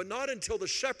shepherd, but not until the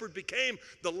shepherd became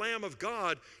the Lamb of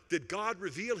God did God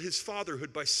reveal his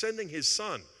fatherhood by sending his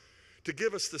Son to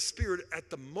give us the Spirit. At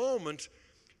the moment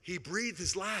he breathed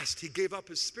his last, he gave up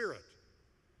his Spirit.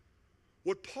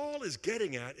 What Paul is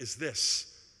getting at is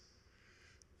this,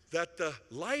 that the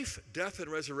life, death,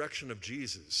 and resurrection of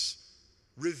Jesus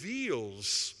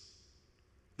reveals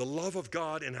the love of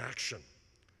God in action.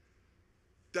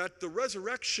 That the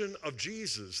resurrection of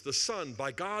Jesus, the Son,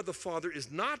 by God the Father, is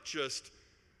not just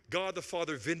God the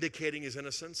Father vindicating his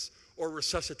innocence or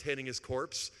resuscitating his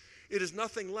corpse. It is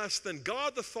nothing less than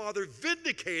God the Father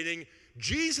vindicating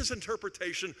Jesus'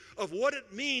 interpretation of what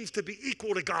it means to be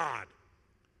equal to God,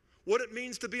 what it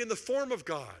means to be in the form of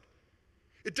God.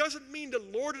 It doesn't mean to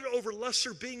lord it over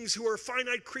lesser beings who are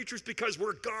finite creatures because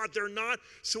we're God, they're not,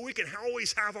 so we can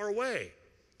always have our way.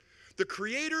 The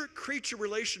creator-creature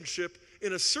relationship,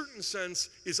 in a certain sense,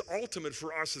 is ultimate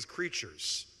for us as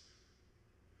creatures.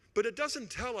 But it doesn't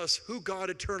tell us who God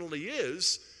eternally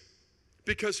is,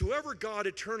 because whoever God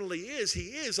eternally is, he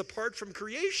is apart from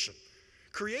creation.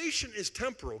 Creation is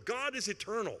temporal. God is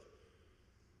eternal.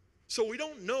 So we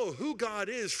don't know who God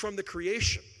is from the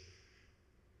creation.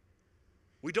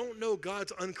 We don't know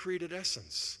God's uncreated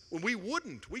essence. We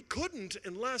couldn't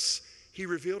unless he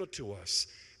revealed it to us.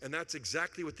 And that's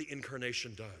exactly what the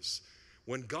incarnation does.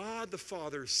 When God the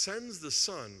Father sends the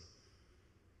Son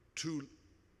to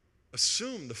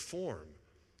assume the form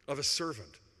of a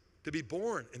servant, to be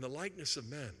born in the likeness of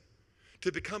men,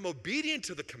 to become obedient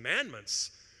to the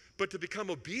commandments, but to become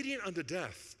obedient unto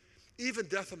death, even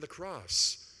death on the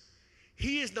cross,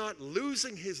 he is not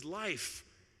losing his life,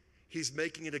 he's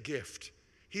making it a gift.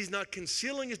 He's not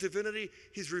concealing his divinity,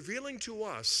 he's revealing to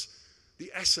us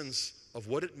the essence of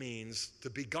what it means to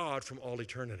be God from all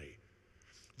eternity.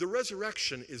 The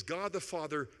resurrection is God the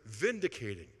Father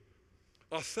vindicating,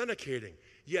 authenticating.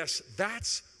 Yes,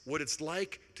 that's what it's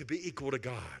like to be equal to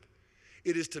God.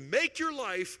 It is to make your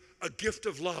life a gift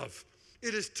of love.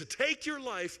 It is to take your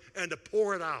life and to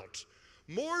pour it out.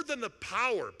 More than the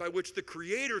power by which the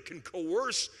Creator can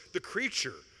coerce the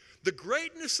creature, the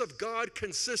greatness of God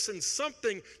consists in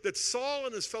something that Saul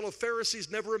and his fellow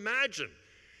Pharisees never imagined.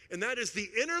 And that is the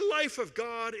inner life of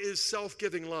God is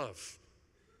self-giving love.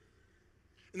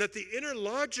 And that the inner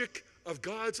logic of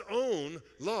God's own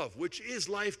love, which is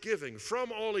life-giving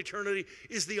from all eternity,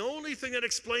 is the only thing that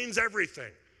explains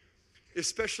everything,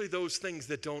 especially those things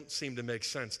that don't seem to make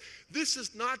sense. This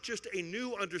is not just a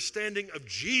new understanding of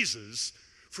Jesus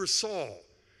for Saul.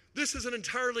 This is an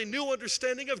entirely new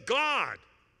understanding of God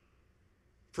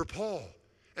for Paul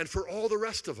and for all the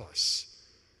rest of us.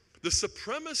 The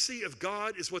supremacy of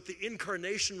God is what the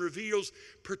incarnation reveals,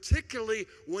 particularly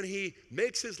when he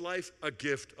makes his life a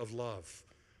gift of love.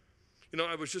 You know,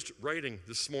 I was just writing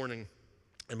this morning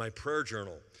in my prayer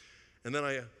journal, and then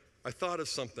I thought of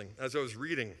something as I was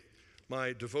reading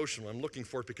my devotional. I'm looking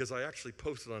for it because I actually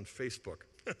posted on Facebook.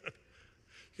 You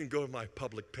can go to my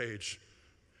public page.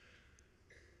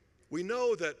 We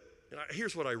know that,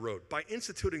 here's what I wrote. By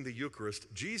instituting the Eucharist,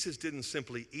 Jesus didn't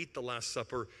simply eat the Last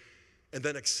Supper and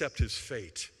then accept his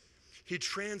fate. He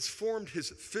transformed his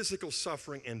physical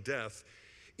suffering and death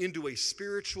into a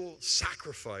spiritual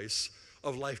sacrifice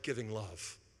of life-giving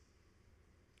love.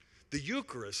 The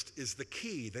Eucharist is the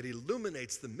key that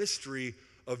illuminates the mystery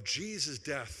of Jesus'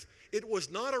 death. It was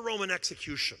not a Roman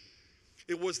execution.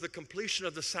 It was the completion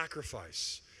of the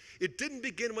sacrifice. It didn't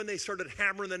begin when they started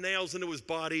hammering the nails into his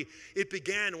body. It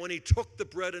began when he took the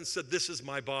bread and said, "This is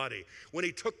my body." When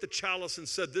he took the chalice and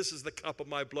said, "This is the cup of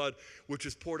my blood, which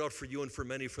is poured out for you and for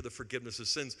many for the forgiveness of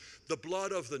sins." The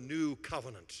blood of the new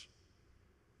covenant.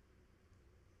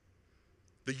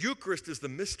 The Eucharist is the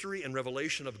mystery and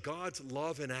revelation of God's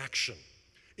love in action.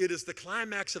 It is the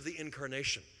climax of the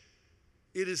incarnation.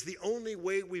 It is the only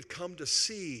way we've come to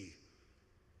see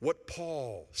what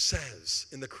Paul says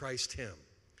in the Christ hymn.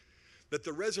 That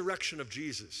the resurrection of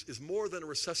Jesus is more than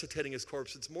resuscitating his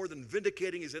corpse. It's more than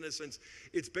vindicating his innocence.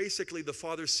 It's basically the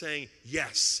Father saying,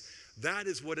 yes, that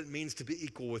is what it means to be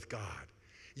equal with God.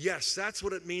 Yes, that's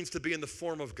what it means to be in the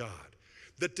form of God.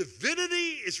 That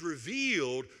divinity is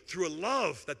revealed through a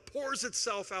love that pours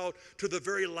itself out to the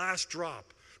very last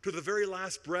drop, to the very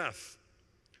last breath.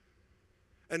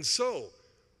 And so,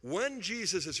 when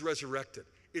Jesus is resurrected,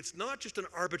 it's not just an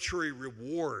arbitrary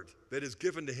reward that is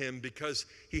given to him because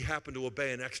he happened to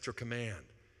obey an extra command.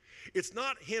 It's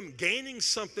not him gaining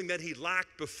something that he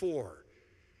lacked before.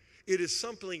 It is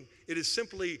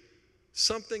simply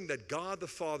something that God the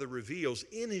Father reveals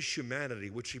in his humanity,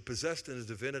 which he possessed in his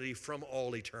divinity from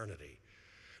all eternity.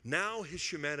 Now his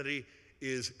humanity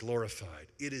is glorified.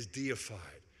 It is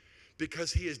deified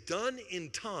because he has done in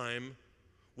time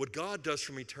what God does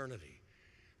from eternity.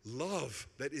 Love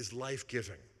that is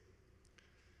life-giving.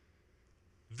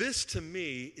 This to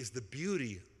me is the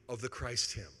beauty of the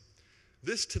Christ hymn.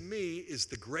 This to me is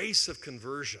the grace of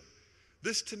conversion.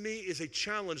 This to me is a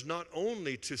challenge not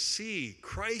only to see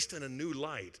Christ in a new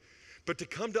light, but to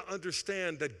come to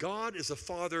understand that God is a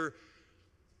Father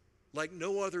like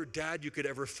no other dad you could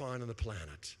ever find on the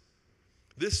planet.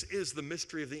 This is the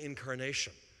mystery of the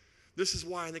incarnation. This is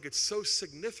why I think it's so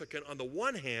significant on the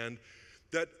one hand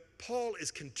that Paul is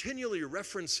continually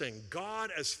referencing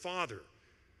God as Father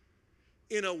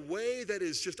in a way that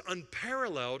is just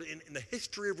unparalleled in the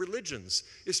history of religions,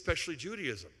 especially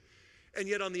Judaism. And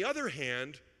yet on the other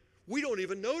hand, we don't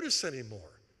even notice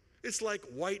anymore. It's like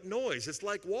white noise. It's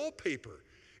like wallpaper.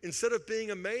 Instead of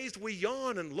being amazed, we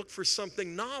yawn and look for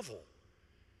something novel.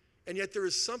 And yet there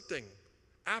is something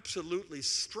absolutely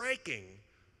striking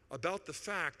about the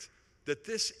fact that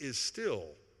this is still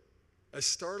as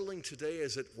startling today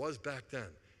as it was back then,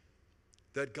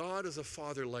 that God is a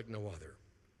Father like no other.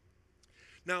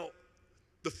 Now,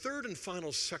 the third and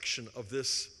final section of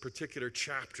this particular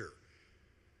chapter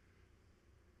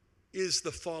is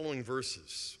the following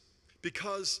verses,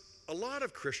 because a lot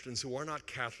of Christians who are not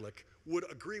Catholic would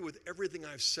agree with everything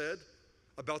I've said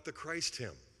about the Christ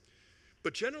hymn.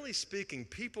 But generally speaking,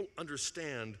 people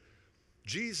understand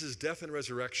Jesus' death and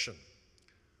resurrection,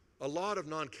 a lot of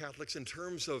non-Catholics, in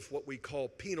terms of what we call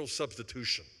penal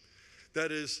substitution.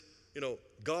 That is,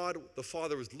 God the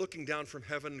Father was looking down from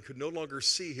heaven and could no longer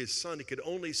see his Son. He could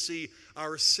only see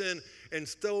our sin. And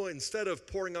so instead of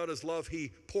pouring out his love,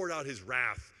 he poured out his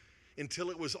wrath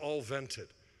until it was all vented.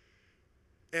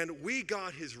 And we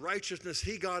got his righteousness.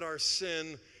 He got our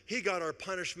sin. He got our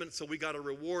punishment, so we got a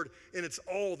reward. And it's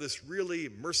all this really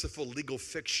merciful legal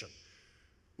fiction,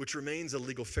 which remains a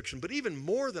legal fiction. But even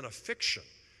more than a fiction,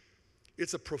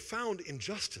 it's a profound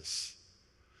injustice.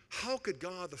 How could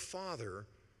God the Father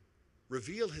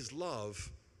reveal his love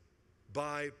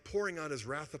by pouring out his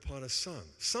wrath upon his Son?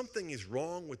 Something is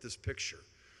wrong with this picture.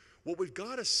 What we've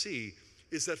got to see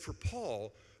is that for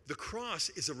Paul, the cross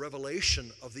is a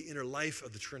revelation of the inner life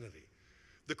of the Trinity.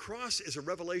 The cross is a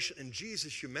revelation in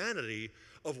Jesus' humanity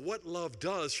of what love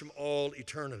does from all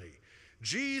eternity.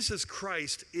 Jesus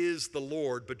Christ is the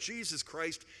Lord, but Jesus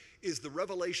Christ is the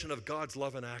revelation of God's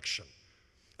love in action.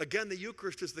 Again, the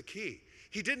Eucharist is the key.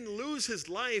 He didn't lose his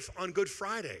life on Good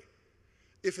Friday,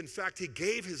 if in fact he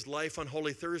gave his life on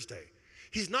Holy Thursday.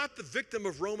 He's not the victim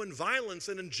of Roman violence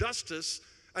and injustice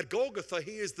At Golgotha,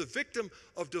 he is the victim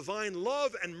of divine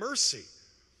love and mercy,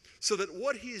 so that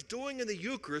what he's doing in the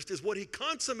Eucharist is what he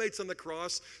consummates on the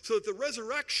cross, so that the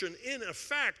resurrection, in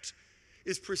effect,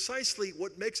 is precisely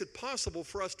what makes it possible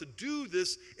for us to do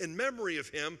this in memory of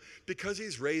him, because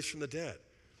he's raised from the dead.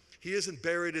 He isn't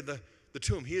buried in the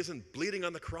tomb. He isn't bleeding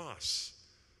on the cross.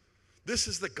 This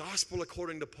is the gospel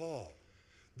according to Paul.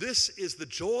 This is the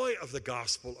joy of the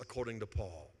gospel according to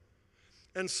Paul.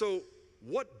 And so,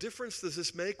 what difference does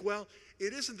this make? Well,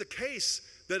 it isn't the case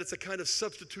that it's a kind of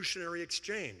substitutionary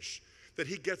exchange, that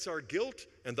he gets our guilt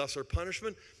and thus our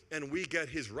punishment, and we get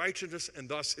his righteousness and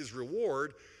thus his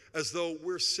reward, as though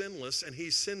we're sinless and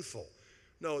he's sinful.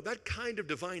 No, that kind of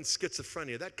divine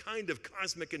schizophrenia, that kind of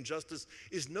cosmic injustice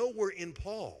is nowhere in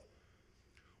Paul.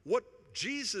 What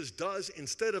Jesus does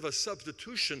instead of a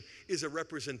substitution is a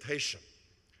representation.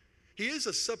 He is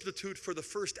a substitute for the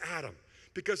first Adam,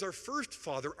 because our first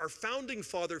father, our founding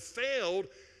father, failed,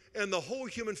 and the whole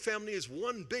human family is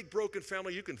one big broken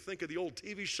family. You can think of the old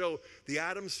TV show, The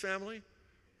Addams Family,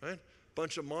 right?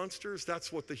 Bunch of monsters.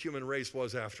 That's what the human race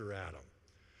was after Adam.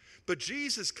 But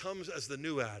Jesus comes as the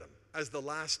new Adam, as the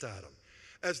last Adam,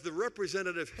 as the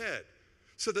representative head,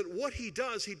 so that what he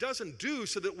does, he doesn't do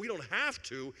so that we don't have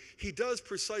to. He does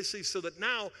precisely so that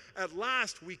now, at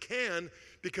last, we can,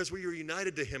 because we are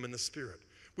united to him in the Spirit.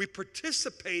 We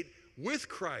participate with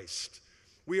Christ.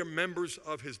 We are members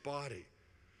of his body.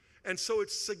 And so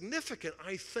it's significant,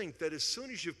 I think, that as soon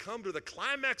as you come to the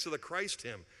climax of the Christ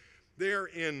hymn, there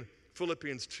in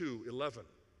Philippians 2:11,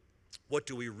 what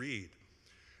do we read?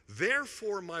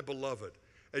 Therefore, my beloved,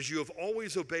 as you have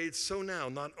always obeyed, so now,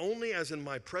 not only as in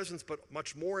my presence, but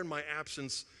much more in my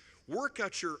absence, work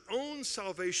out your own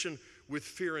salvation with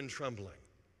fear and trembling.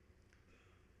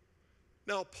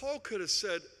 Now, Paul could have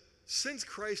said, since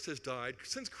Christ has died,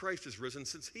 since Christ is risen,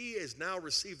 since he has now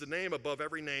received the name above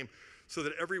every name, so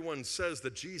that everyone says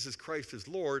that Jesus Christ is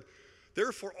Lord,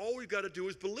 therefore all we've got to do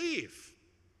is believe,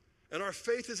 and our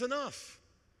faith is enough.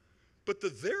 But the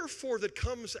therefore that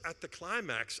comes at the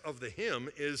climax of the hymn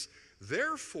is,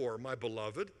 therefore, my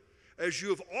beloved, as you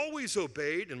have always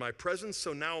obeyed in my presence,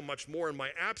 so now much more in my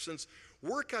absence,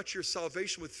 work out your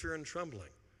salvation with fear and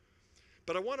trembling.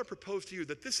 But I want to propose to you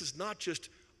that this is not just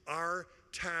our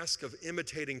task of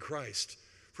imitating Christ.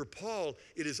 For Paul,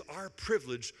 it is our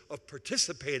privilege of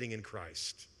participating in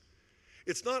Christ.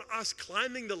 It's not us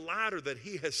climbing the ladder that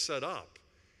he has set up.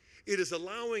 It is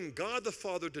allowing God the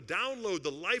Father to download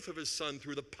the life of his Son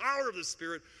through the power of the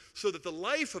Spirit, so that the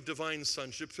life of divine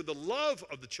sonship, through the love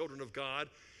of the children of God,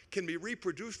 can be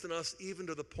reproduced in us even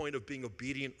to the point of being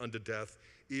obedient unto death,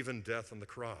 even death on the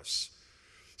cross.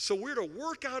 So we're to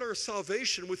work out our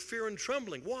salvation with fear and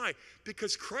trembling. Why?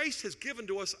 Because Christ has given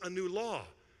to us a new law.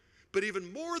 But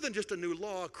even more than just a new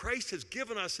law, Christ has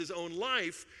given us his own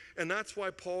life, and that's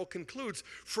why Paul concludes,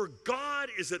 for God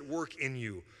is at work in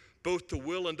you, both to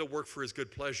will and to work for his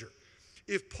good pleasure.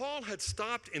 If Paul had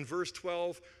stopped in verse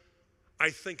 12,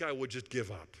 I think I would just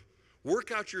give up.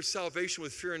 Work out your salvation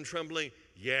with fear and trembling.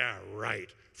 Yeah, right.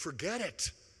 Forget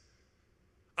it.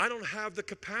 I don't have the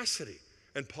capacity.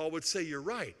 And Paul would say, you're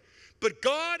right. But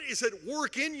God is at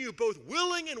work in you, both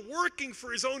willing and working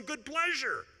for his own good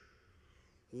pleasure.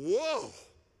 Whoa,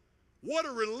 what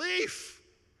a relief.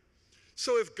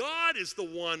 So if God is the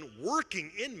one working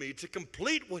in me to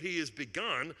complete what he has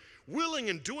begun, willing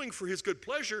and doing for his good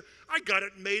pleasure, I got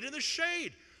it made in the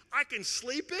shade. I can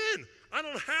sleep in. I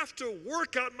don't have to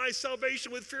work out my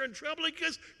salvation with fear and trembling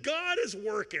because God is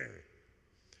working.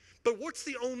 But what's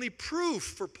the only proof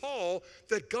for Paul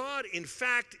that God, in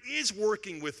fact, is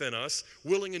working within us,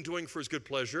 willing and doing for his good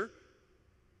pleasure?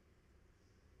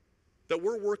 That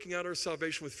we're working out our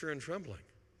salvation with fear and trembling.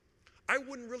 I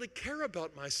wouldn't really care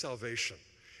about my salvation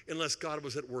unless God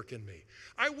was at work in me.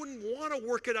 I wouldn't want to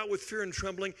work it out with fear and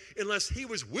trembling unless he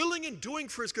was willing and doing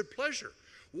for his good pleasure.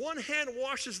 One hand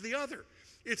washes the other.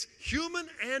 It's human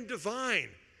and divine.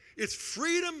 It's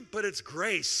freedom, but it's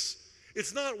grace.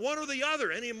 It's not one or the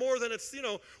other any more than it's,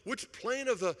 which wing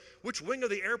of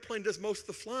the airplane does most of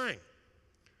the flying?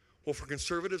 Well, for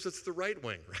conservatives, it's the right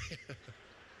wing, right?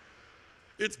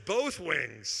 It's both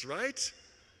wings, right?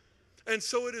 And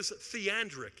so it is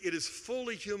theandric. It is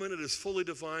fully human. It is fully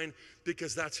divine,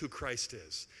 because that's who Christ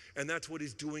is. And that's what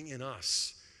he's doing in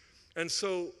us. And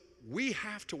so we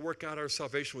have to work out our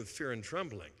salvation with fear and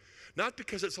trembling. Not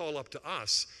because it's all up to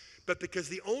us, but because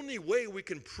the only way we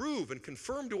can prove and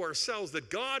confirm to ourselves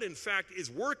that God, in fact, is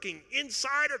working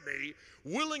inside of me,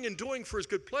 willing and doing for his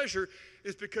good pleasure,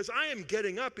 is because I am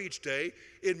getting up each day,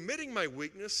 admitting my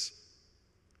weakness,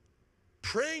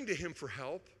 praying to him for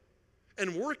help,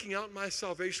 and working out my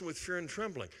salvation with fear and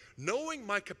trembling, knowing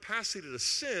my capacity to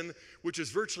sin, which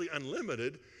is virtually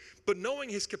unlimited, but knowing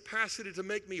his capacity to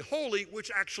make me holy,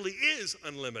 which actually is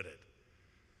unlimited.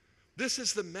 This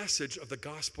is the message of the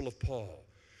gospel of Paul.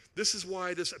 This is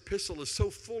why this epistle is so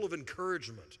full of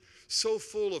encouragement, so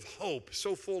full of hope,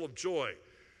 so full of joy.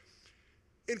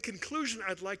 In conclusion,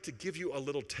 I'd like to give you a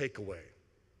little takeaway.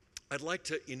 I'd like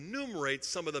to enumerate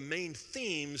some of the main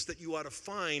themes that you ought to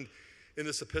find in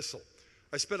this epistle.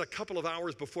 I spent a couple of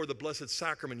hours before the Blessed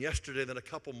Sacrament yesterday, then a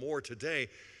couple more today,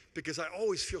 because I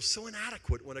always feel so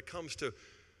inadequate when it comes to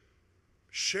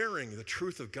sharing the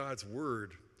truth of God's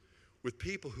word with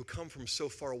people who come from so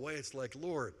far away. It's like,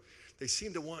 Lord, they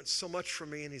seem to want so much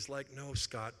from me, and he's like, no,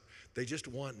 Scott, they just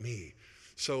want me.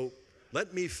 So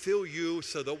let me fill you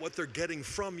so that what they're getting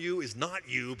from you is not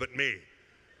you, but me.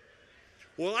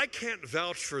 Well, I can't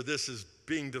vouch for this as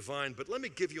being divine, but let me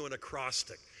give you an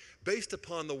acrostic based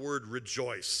upon the word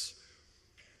rejoice.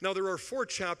 Now, there are 4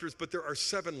 chapters, but there are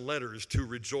 7 letters to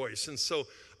rejoice. And so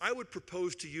I would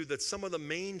propose to you that some of the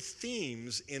main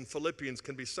themes in Philippians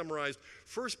can be summarized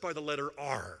first by the letter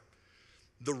R,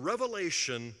 the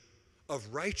revelation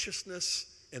of righteousness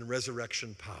and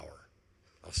resurrection power.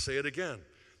 I'll say it again.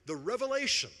 The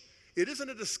revelation. It isn't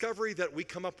a discovery that we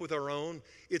come up with our own.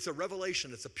 It's a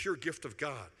revelation. It's a pure gift of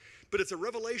God. But it's a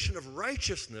revelation of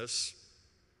righteousness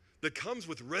that comes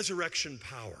with resurrection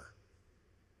power.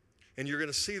 And you're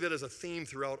going to see that as a theme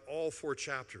throughout all 4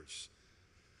 chapters.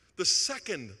 The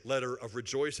second letter of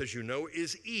rejoice, as you know,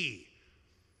 is E.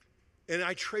 And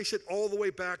I trace it all the way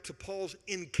back to Paul's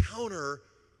encounter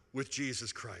with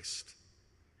Jesus Christ.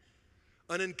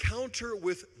 An encounter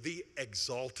with the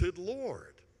exalted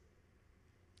Lord.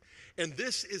 And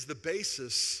this is the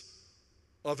basis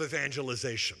of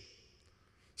evangelization.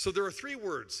 So there are 3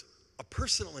 words: a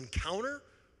personal encounter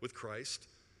with Christ,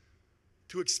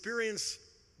 to experience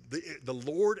the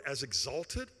Lord as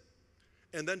exalted,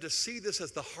 and then to see this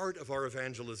as the heart of our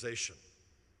evangelization.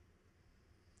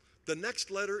 The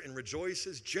next letter in rejoice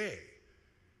is J.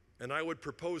 And I would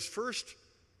propose first,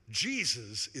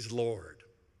 Jesus is Lord.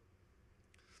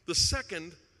 The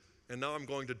second, and now I'm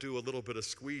going to do a little bit of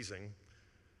squeezing,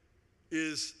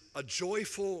 is a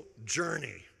joyful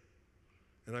journey.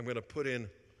 And I'm going to put in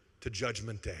to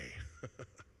Judgment Day.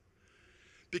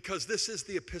 Because this is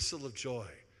the Epistle of Joy.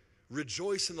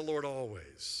 Rejoice in the Lord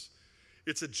always.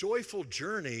 It's a joyful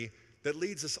journey that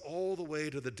leads us all the way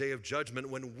to the day of judgment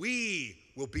when we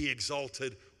will be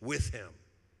exalted with him.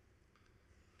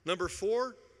 Number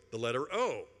 4, the letter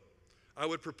O. I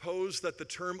would propose that the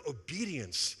term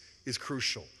obedience is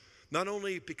crucial. Not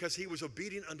only because he was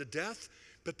obedient unto death,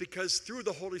 but because through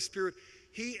the Holy Spirit,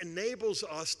 he enables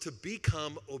us to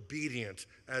become obedient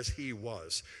as he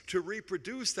was, to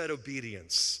reproduce that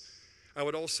obedience. I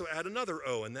would also add another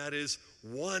O, and that is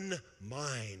one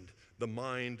mind, the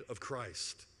mind of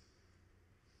Christ.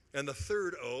 And the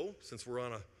third O, since we're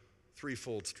on a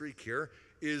threefold streak here,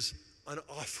 is an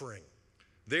offering.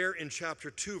 There in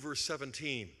chapter 2, verse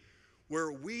 17,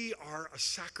 where we are a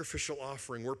sacrificial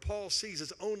offering, where Paul sees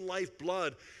his own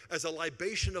lifeblood as a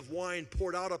libation of wine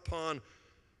poured out upon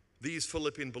these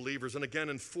Philippian believers. And again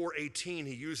in 4:18,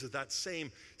 he uses that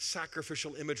same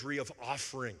sacrificial imagery of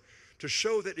offering to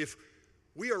show that if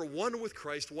we are one with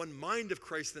Christ, one mind of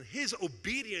Christ, then his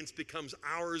obedience becomes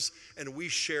ours and we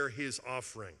share his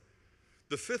offering.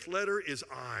 The 5th letter is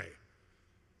I.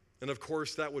 And of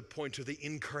course, that would point to the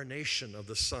incarnation of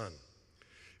the Son.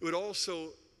 It would also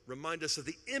remind us of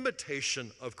the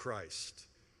imitation of Christ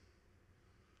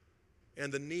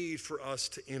and the need for us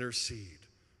to intercede,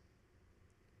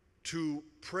 to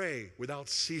pray without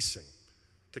ceasing,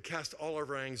 to cast all of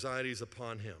our anxieties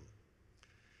upon him.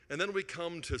 And then we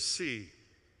come to C,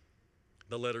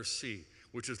 the letter C,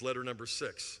 which is letter number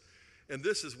 6. And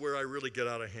this is where I really get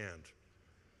out of hand.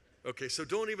 Okay, so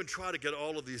don't even try to get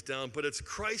all of these down, but it's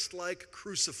Christ-like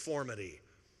cruciformity.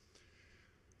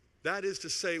 That is to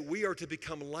say, we are to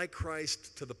become like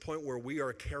Christ to the point where we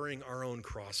are carrying our own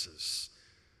crosses,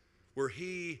 where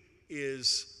he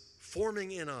is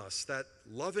forming in us that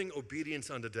loving obedience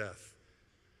unto death,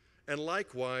 and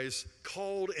likewise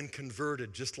called and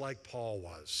converted just like Paul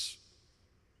was.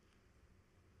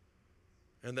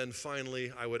 And then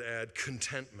finally, I would add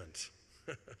contentment.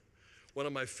 One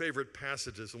of my favorite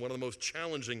passages and one of the most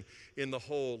challenging in the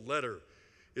whole letter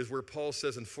is where Paul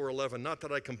says in 4:11, not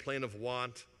that I complain of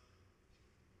want.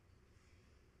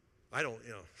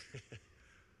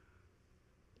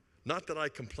 Not that I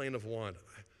complain of want.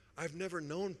 I've never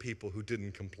known people who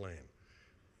didn't complain.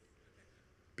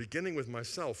 Beginning with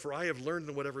myself, for I have learned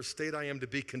in whatever state I am to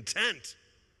be content.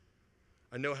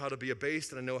 I know how to be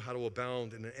abased, and I know how to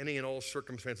abound. And in any and all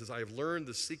circumstances, I have learned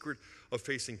the secret of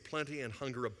facing plenty and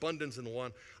hunger, abundance and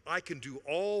want. I can do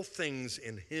all things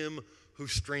in him who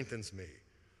strengthens me.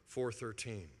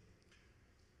 4:13.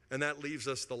 And that leaves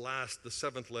us the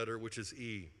seventh letter, which is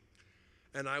E.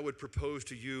 And I would propose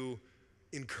to you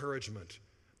encouragement.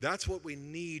 That's what we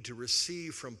need to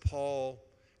receive from Paul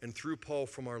and through Paul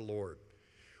from our Lord.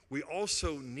 We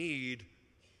also need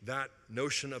that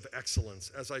notion of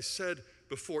excellence. As I said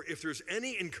before, if there's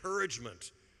any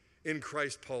encouragement in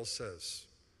Christ, Paul says,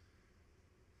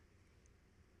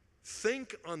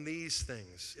 think on these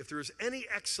things. If there is any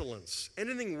excellence,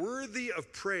 anything worthy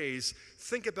of praise,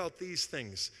 think about these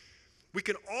things. We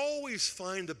can always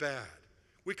find the bad.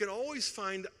 We can always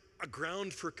find a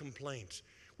ground for complaint.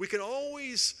 We can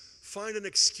always find an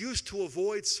excuse to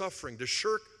avoid suffering, to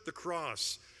shirk the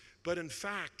cross. But in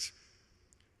fact,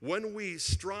 when we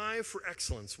strive for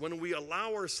excellence, when we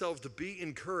allow ourselves to be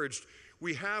encouraged,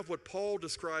 we have what Paul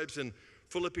describes in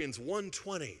Philippians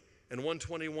 1:20 and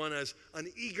 1:21 as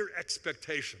an eager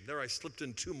expectation. There I slipped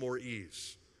in two more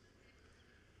E's.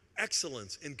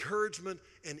 Excellence, encouragement,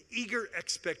 and eager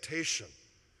expectation.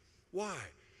 Why?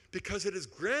 Because it is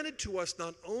granted to us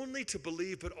not only to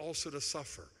believe, but also to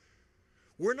suffer.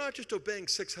 We're not just obeying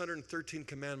 613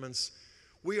 commandments.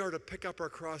 We are to pick up our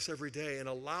cross every day and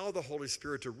allow the Holy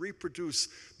Spirit to reproduce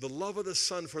the love of the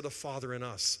Son for the Father in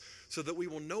us, so that we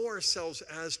will know ourselves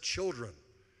as children.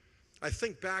 I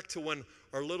think back to when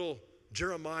our little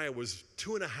Jeremiah was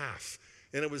 2.5,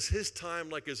 and it was his time,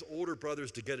 like his older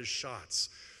brothers, to get his shots.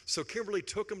 So Kimberly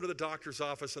took him to the doctor's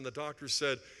office, and the doctor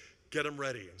said, get him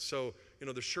ready. And so,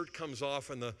 the shirt comes off,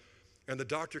 and the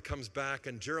doctor comes back,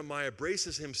 and Jeremiah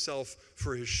braces himself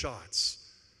for his shots.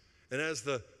 And as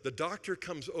the doctor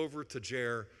comes over to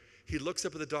Jer, he looks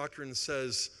up at the doctor and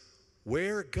says,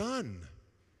 "Where gun?"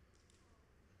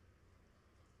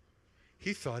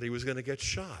 He thought he was going to get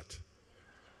shot.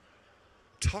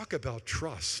 Talk about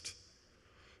trust.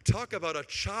 Talk about a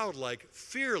childlike,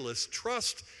 fearless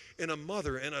trust in a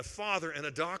mother and a father and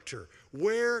a doctor.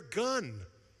 Where gun?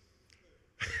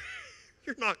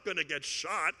 You're not going to get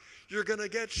shot. You're going to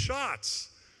get shots.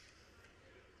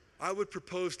 I would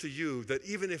propose to you that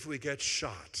even if we get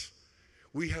shot,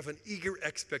 we have an eager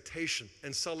expectation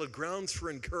and solid grounds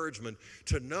for encouragement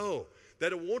to know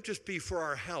that it won't just be for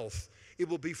our health, it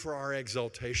will be for our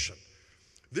exaltation.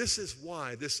 This is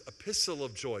why this epistle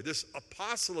of joy, this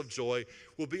apostle of joy,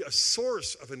 will be a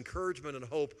source of encouragement and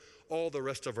hope all the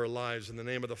rest of our lives. In the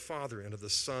name of the Father, and of the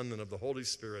Son, and of the Holy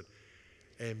Spirit,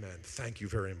 amen. Thank you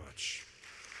very much.